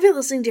 I've been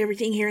listening to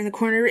everything here in the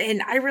corner,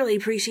 and I really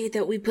appreciate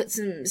that we put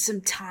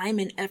some time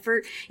and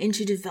effort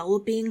into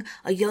developing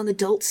a young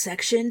adult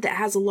section that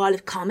has a lot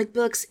of comic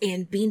books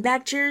and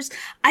beanbag chairs.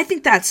 I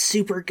think that's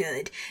super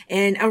good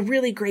and a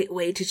really great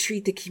way to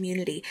treat the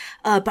community.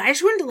 But I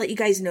just wanted to let you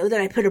guys know that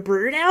I put a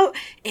bird out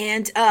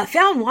and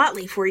found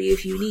Watley for you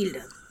if you needed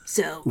him.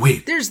 So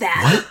wait, there's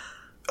that. What?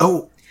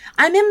 Oh,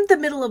 I'm in the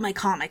middle of my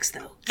comics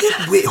though.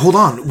 So. Wait, hold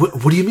on.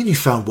 What do you mean you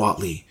found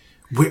Watley?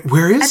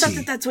 Where is I he?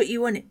 thought that's what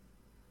you wanted.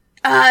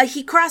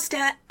 He crossed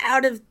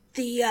out of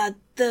the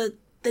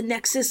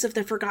Nexus of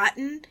the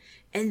Forgotten,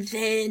 and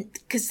then,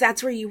 because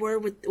that's where you were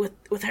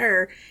with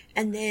her,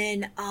 and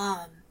then,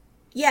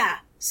 yeah.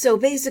 So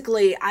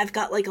basically, I've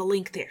got like a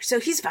link there, so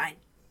he's fine.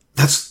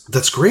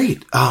 That's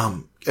great.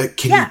 Can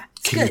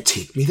you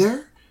take me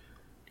there?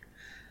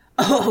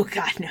 Oh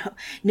God,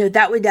 no,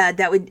 that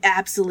would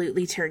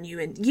absolutely turn you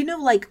in. You know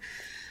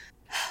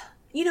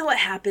what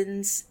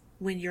happens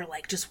when you're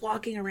like just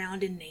walking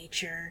around in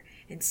nature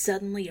and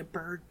suddenly a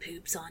bird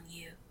poops on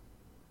you?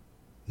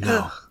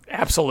 No.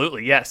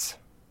 Absolutely, yes.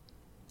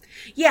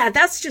 Yeah,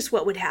 that's just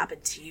what would happen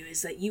to you,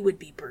 is that you would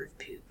be bird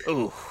poop.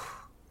 Ooh.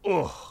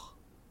 Ooh.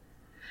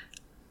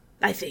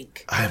 I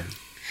think.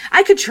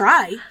 I could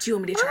try. Do you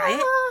want me to try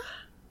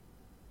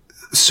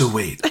it? So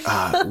wait,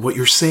 what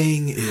you're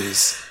saying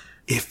is,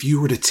 if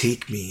you were to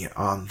take me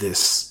on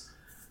this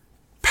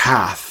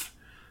path,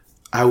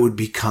 I would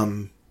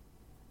become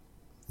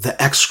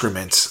the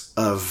excrement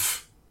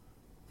of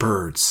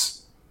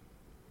birds.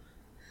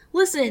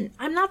 Listen,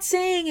 I'm not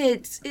saying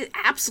it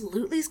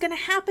absolutely is going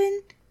to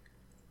happen,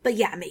 but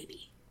yeah,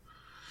 maybe.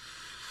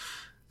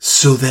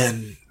 So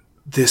then,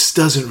 this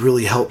doesn't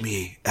really help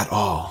me at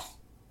all.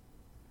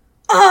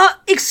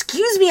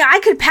 Excuse me, I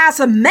could pass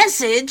a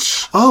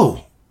message.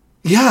 Oh,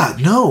 yeah,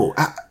 no.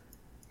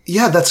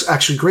 Yeah, that's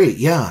actually great,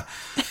 yeah.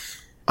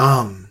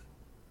 What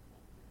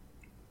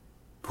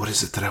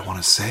is it that I want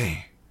to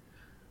say?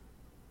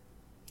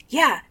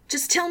 Yeah,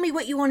 just tell me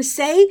what you want to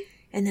say,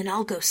 and then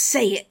I'll go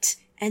say it.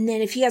 And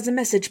then if he has a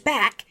message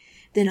back,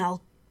 then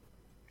I'll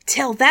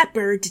tell that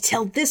bird to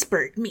tell this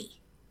bird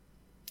me.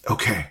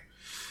 Okay.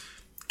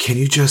 Can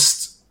you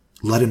just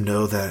let him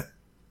know that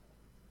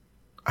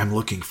I'm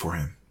looking for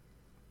him?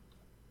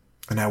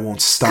 And I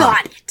won't stop.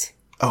 Got it.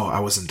 Oh, I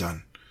wasn't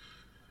done.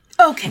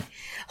 Okay,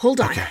 hold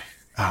on. Okay.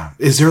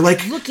 Is there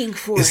looking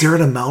for Is there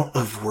an amount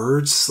of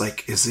words?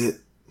 Like, is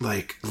it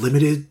like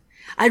limited?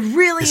 I'd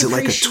really Is it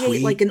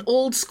appreciate like a tweet? an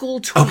old school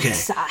tweet Okay.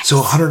 size. So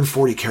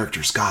 140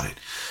 characters. Got it.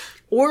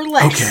 Or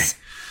less. Okay.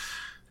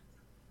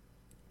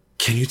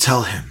 Can you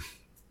tell him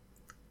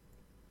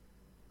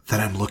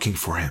that I'm looking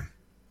for him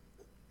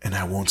and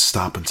I won't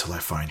stop until I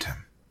find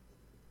him?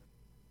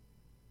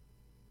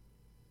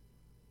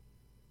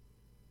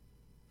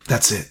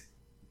 That's it.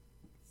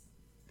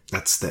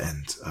 That's the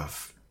end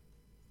of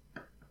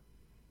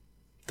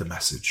the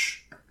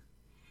message.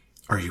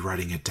 Are you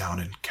writing it down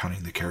and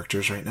counting the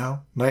characters right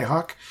now,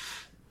 Nighthawk?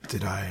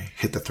 Did I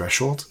hit the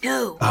threshold?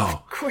 No,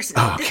 Oh. of course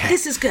not. Oh, okay.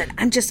 This is good.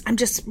 I'm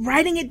just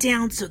writing it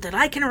down so that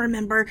I can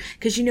remember,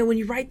 because when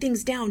you write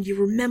things down, you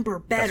remember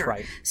better. That's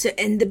right. So,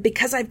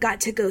 because I've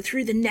got to go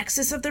through the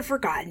Nexus of the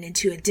Forgotten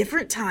into a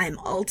different time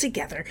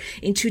altogether,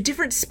 into a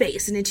different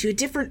space, and into a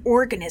different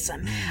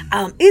organism.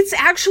 It's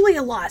actually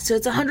a lot. So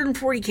it's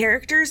 140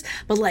 characters,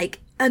 but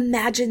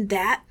imagine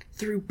that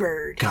through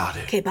bird. Got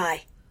it. Okay,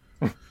 bye.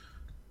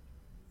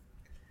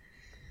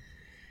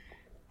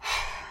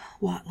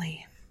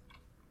 Watley.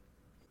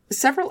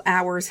 Several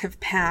hours have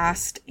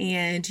passed,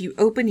 and you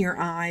open your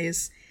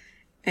eyes,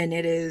 and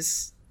it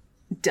is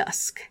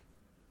dusk.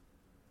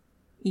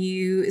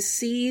 You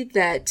see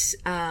that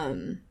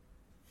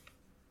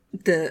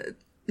the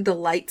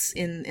lights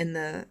in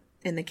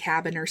the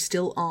cabin are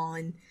still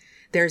on.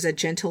 There's a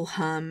gentle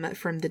hum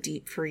from the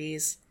deep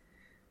freeze.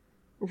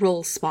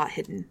 Roll spot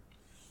hidden.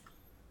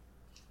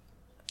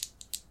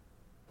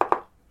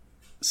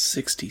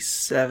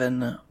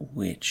 67,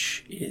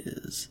 which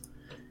is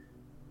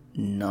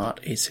not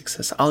a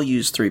success. I'll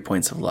use 3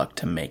 points of luck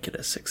to make it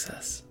a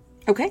success.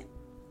 Okay.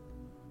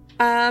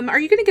 Are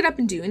you going to get up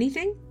and do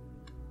anything?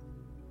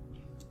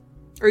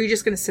 Or are you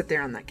just going to sit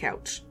there on that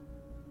couch?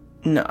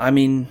 No, I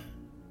mean,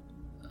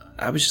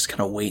 I was just kind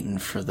of waiting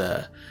for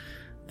the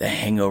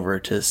hangover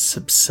to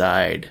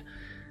subside.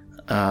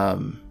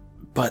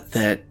 But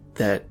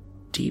that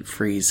deep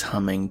freeze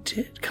humming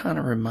did kind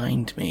of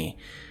remind me,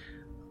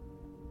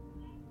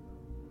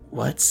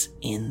 what's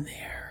in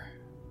there?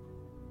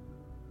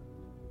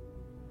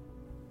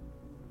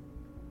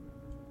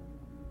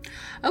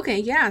 Okay,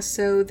 yeah,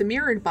 so the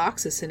mirrored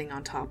box is sitting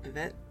on top of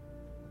it.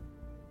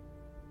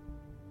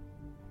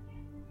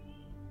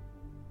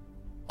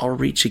 I'll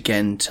reach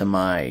again to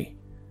my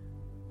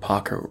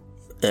pocket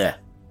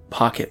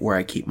where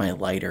I keep my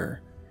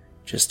lighter,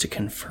 just to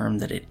confirm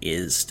that it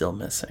is still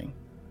missing.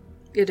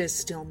 It is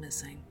still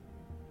missing.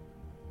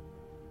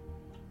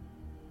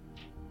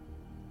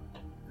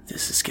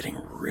 This is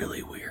getting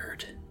really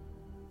weird.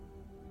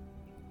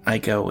 I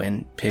go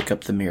and pick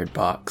up the mirrored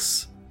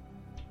box.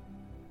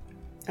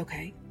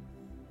 Okay.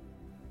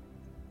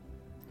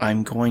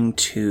 I'm going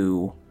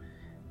to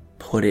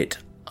put it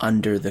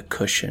under the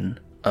cushion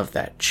of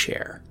that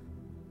chair.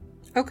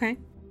 Okay.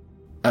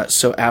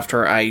 So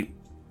after I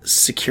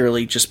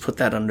securely just put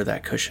that under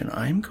that cushion,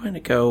 I'm going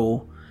to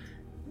go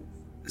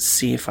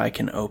see if I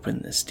can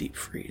open this deep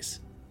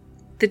freeze.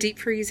 The deep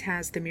freeze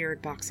has the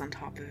mirrored box on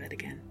top of it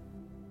again.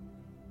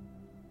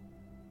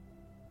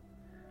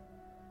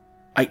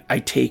 I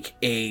take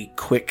a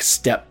quick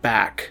step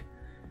back,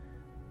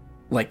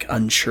 like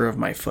unsure of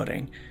my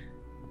footing,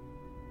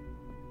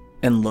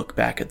 and look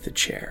back at the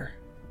chair.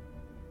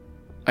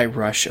 I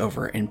rush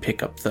over and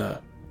pick up the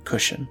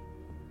cushion.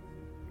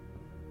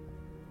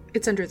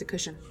 It's under the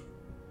cushion.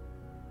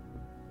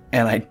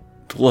 And I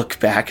look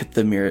back at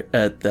the mirror,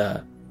 at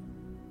the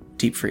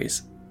deep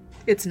freeze.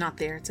 It's not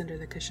there. It's under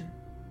the cushion.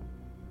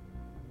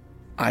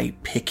 I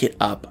pick it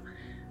up.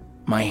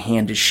 My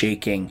hand is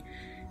shaking.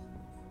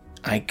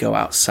 I go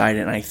outside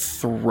and I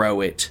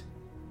throw it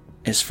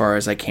as far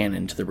as I can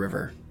into the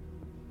river.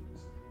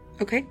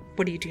 Okay,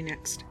 what do you do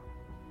next?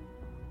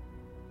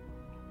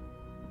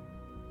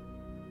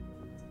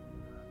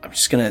 I'm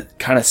just gonna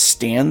kind of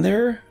stand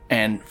there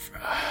and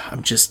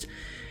I'm just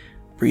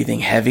breathing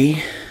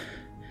heavy.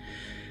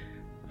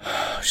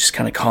 Just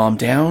kind of calm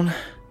down.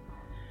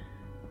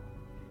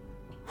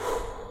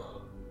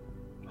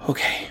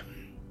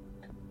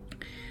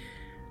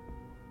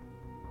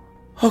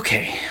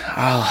 Okay,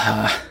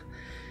 I'll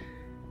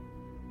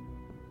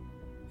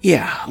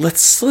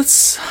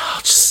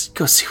I'll just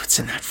go see what's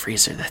in that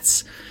freezer.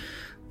 That's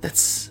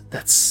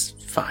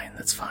fine.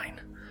 That's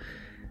fine.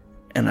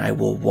 And I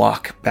will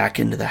walk back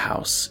into the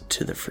house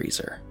to the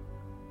freezer.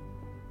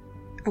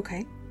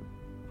 Okay.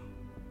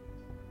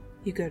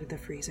 You go to the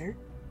freezer.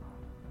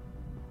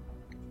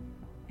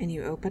 And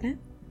you open it?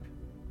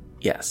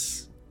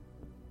 Yes.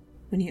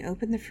 When you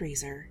open the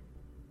freezer,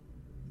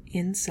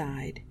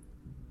 inside,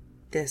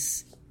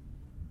 this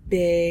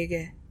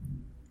big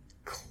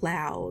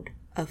cloud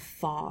of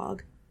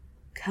fog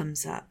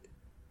comes up.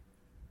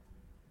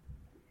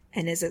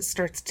 And as it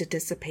starts to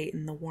dissipate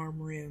in the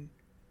warm room,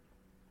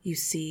 you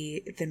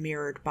see the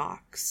mirrored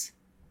box.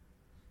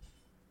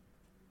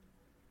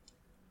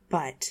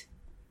 But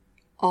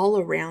all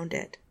around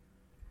it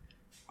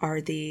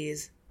are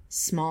these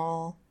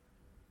small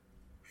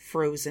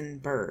frozen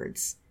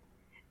birds.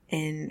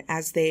 And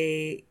as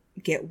they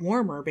get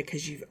warmer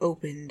because you've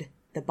opened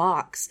the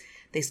box,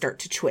 they start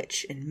to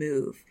twitch and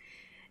move.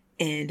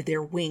 And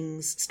their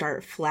wings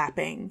start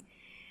flapping.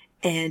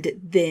 And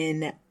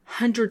then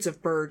hundreds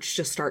of birds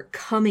just start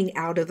coming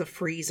out of the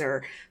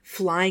freezer,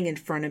 flying in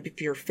front of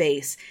your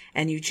face.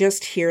 And you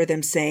just hear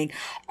them saying,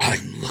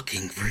 "I'm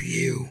looking for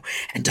you,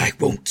 and I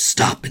won't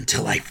stop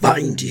until I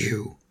find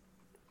you."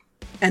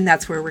 And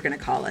that's where we're going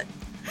to call it.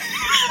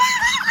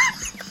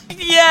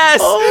 Yes!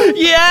 Oh.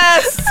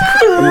 Yes!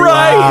 Wow.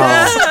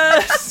 Right!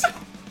 Yes!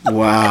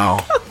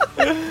 Wow.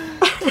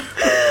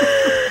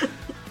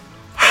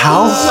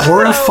 How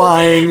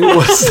horrifying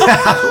was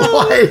that?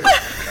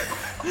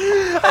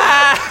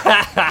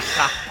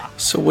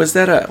 So was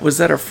that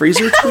a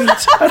freezer tweet?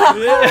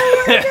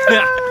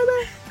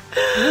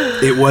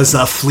 It was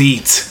a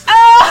fleet.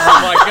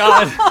 Oh my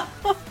god.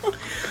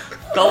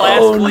 The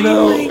last fleet.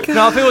 No.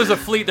 No, if it was a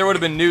fleet, there would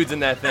have been nudes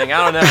in that thing.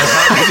 I don't know.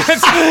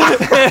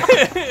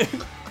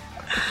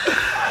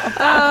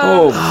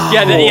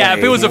 Yeah,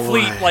 if it was a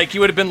fleet, like, you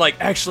would have been like,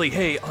 actually,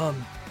 hey,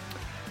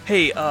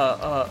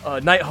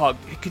 Nighthawk,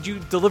 could you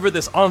deliver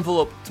this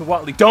envelope to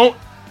Watley? Don't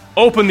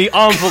open the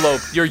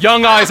envelope. Your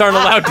young eyes aren't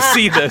allowed to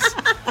see this.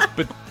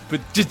 But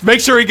just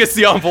make sure he gets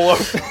the envelope.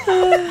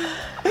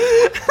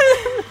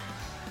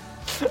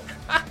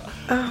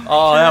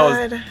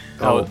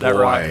 That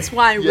right. That's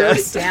why I wrote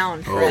it down,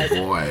 Oh Fred.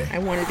 boy. I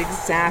wanted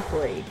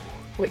exactly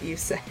what you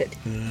said.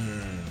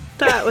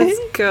 That was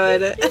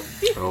good.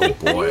 Oh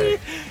boy.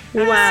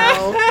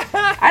 Wow.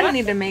 I don't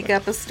need to make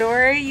up a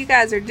story. You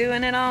guys are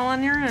doing it all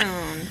on your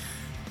own.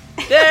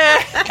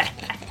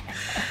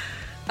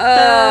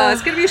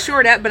 It's gonna be a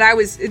short ep, but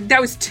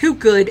that was too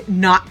good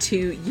not to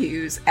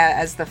use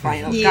as the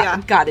final.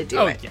 Yeah. Gotta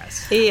do it.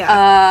 Yes.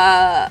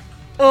 Yeah.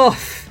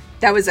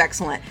 That was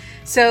excellent.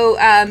 So,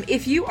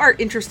 if you are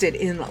interested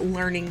in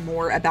learning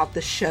more about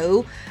the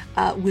show,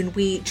 when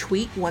we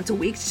tweet once a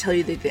week to tell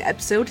you that the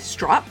episode has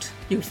dropped,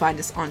 you can find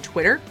us on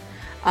Twitter.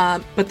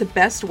 But the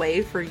best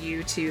way for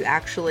you to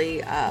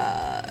actually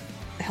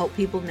help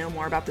people know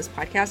more about this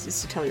podcast is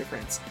to tell your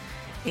friends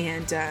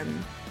and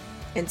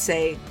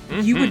say,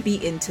 you would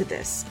be into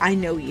this. I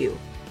know you.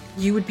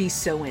 You would be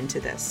so into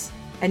this.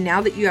 And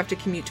now that you have to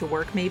commute to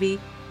work, maybe,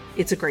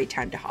 it's a great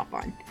time to hop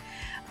on.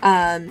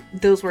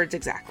 Those words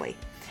exactly.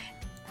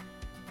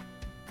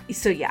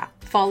 So yeah,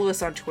 follow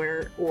us on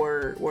Twitter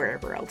or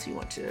wherever else you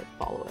want to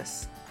follow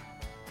us.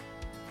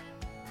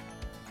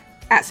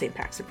 At St.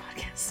 Paxton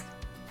Podcast.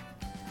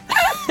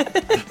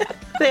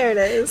 There it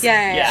is.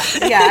 Yeah,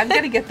 I'm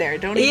gonna get there.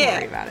 Don't even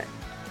worry about it.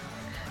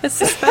 It's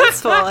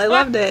suspenseful. I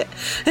loved it.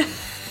 You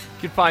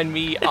can find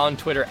me on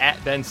Twitter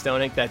at Ben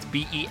Stonick. That's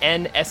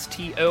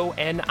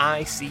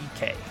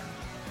BenStonick.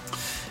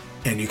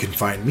 And you can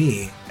find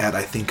me at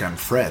I Think I'm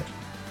Fred.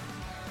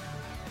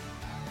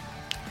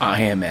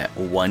 I am at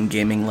One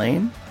Gaming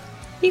Lane.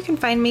 You can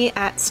find me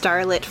at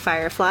Starlit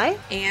Firefly.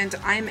 And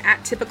I'm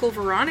at Typical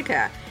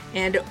Veronica.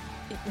 And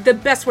the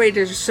best way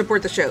to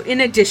support the show, in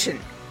addition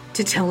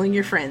to telling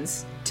your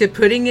friends, to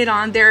putting it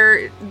on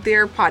their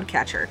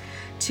podcatcher,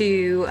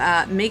 to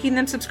making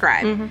them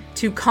subscribe,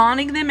 to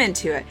conning them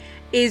into it,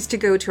 is to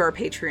go to our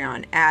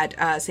Patreon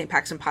at St.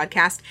 Paxton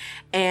Podcast.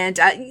 And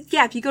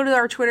if you go to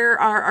our Twitter,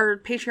 our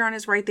Patreon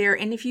is right there.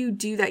 And if you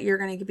do that, you're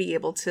going to be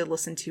able to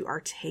listen to our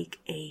Take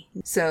A.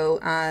 So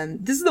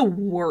this is the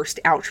worst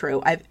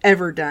outro I've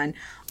ever done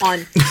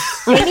on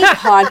any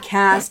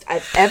podcast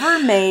I've ever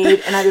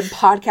made. And I've been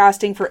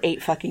podcasting for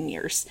 8 fucking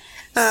years.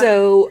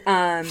 So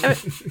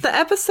the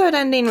episode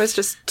ending was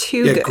just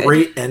too good.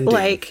 Great ending.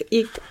 Like,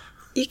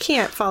 you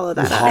can't follow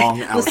that up.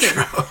 Long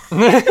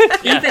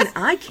outro. Even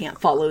I can't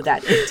follow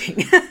that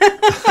ending.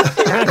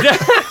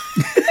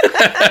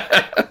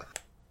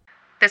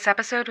 This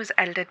episode was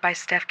edited by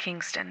Steph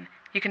Kingston.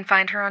 You can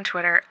find her on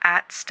Twitter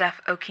at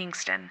Steph O.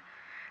 Kingston.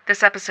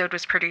 This episode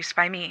was produced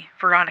by me,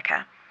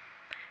 Veronica.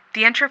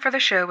 The intro for the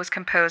show was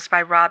composed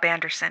by Rob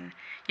Anderson.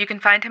 You can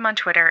find him on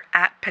Twitter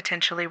at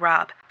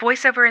PotentiallyRob.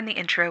 Voiceover in the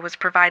intro was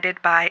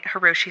provided by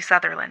Hiroshi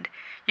Sutherland.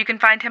 You can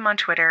find him on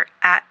Twitter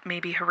at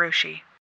MaybeHiroshi.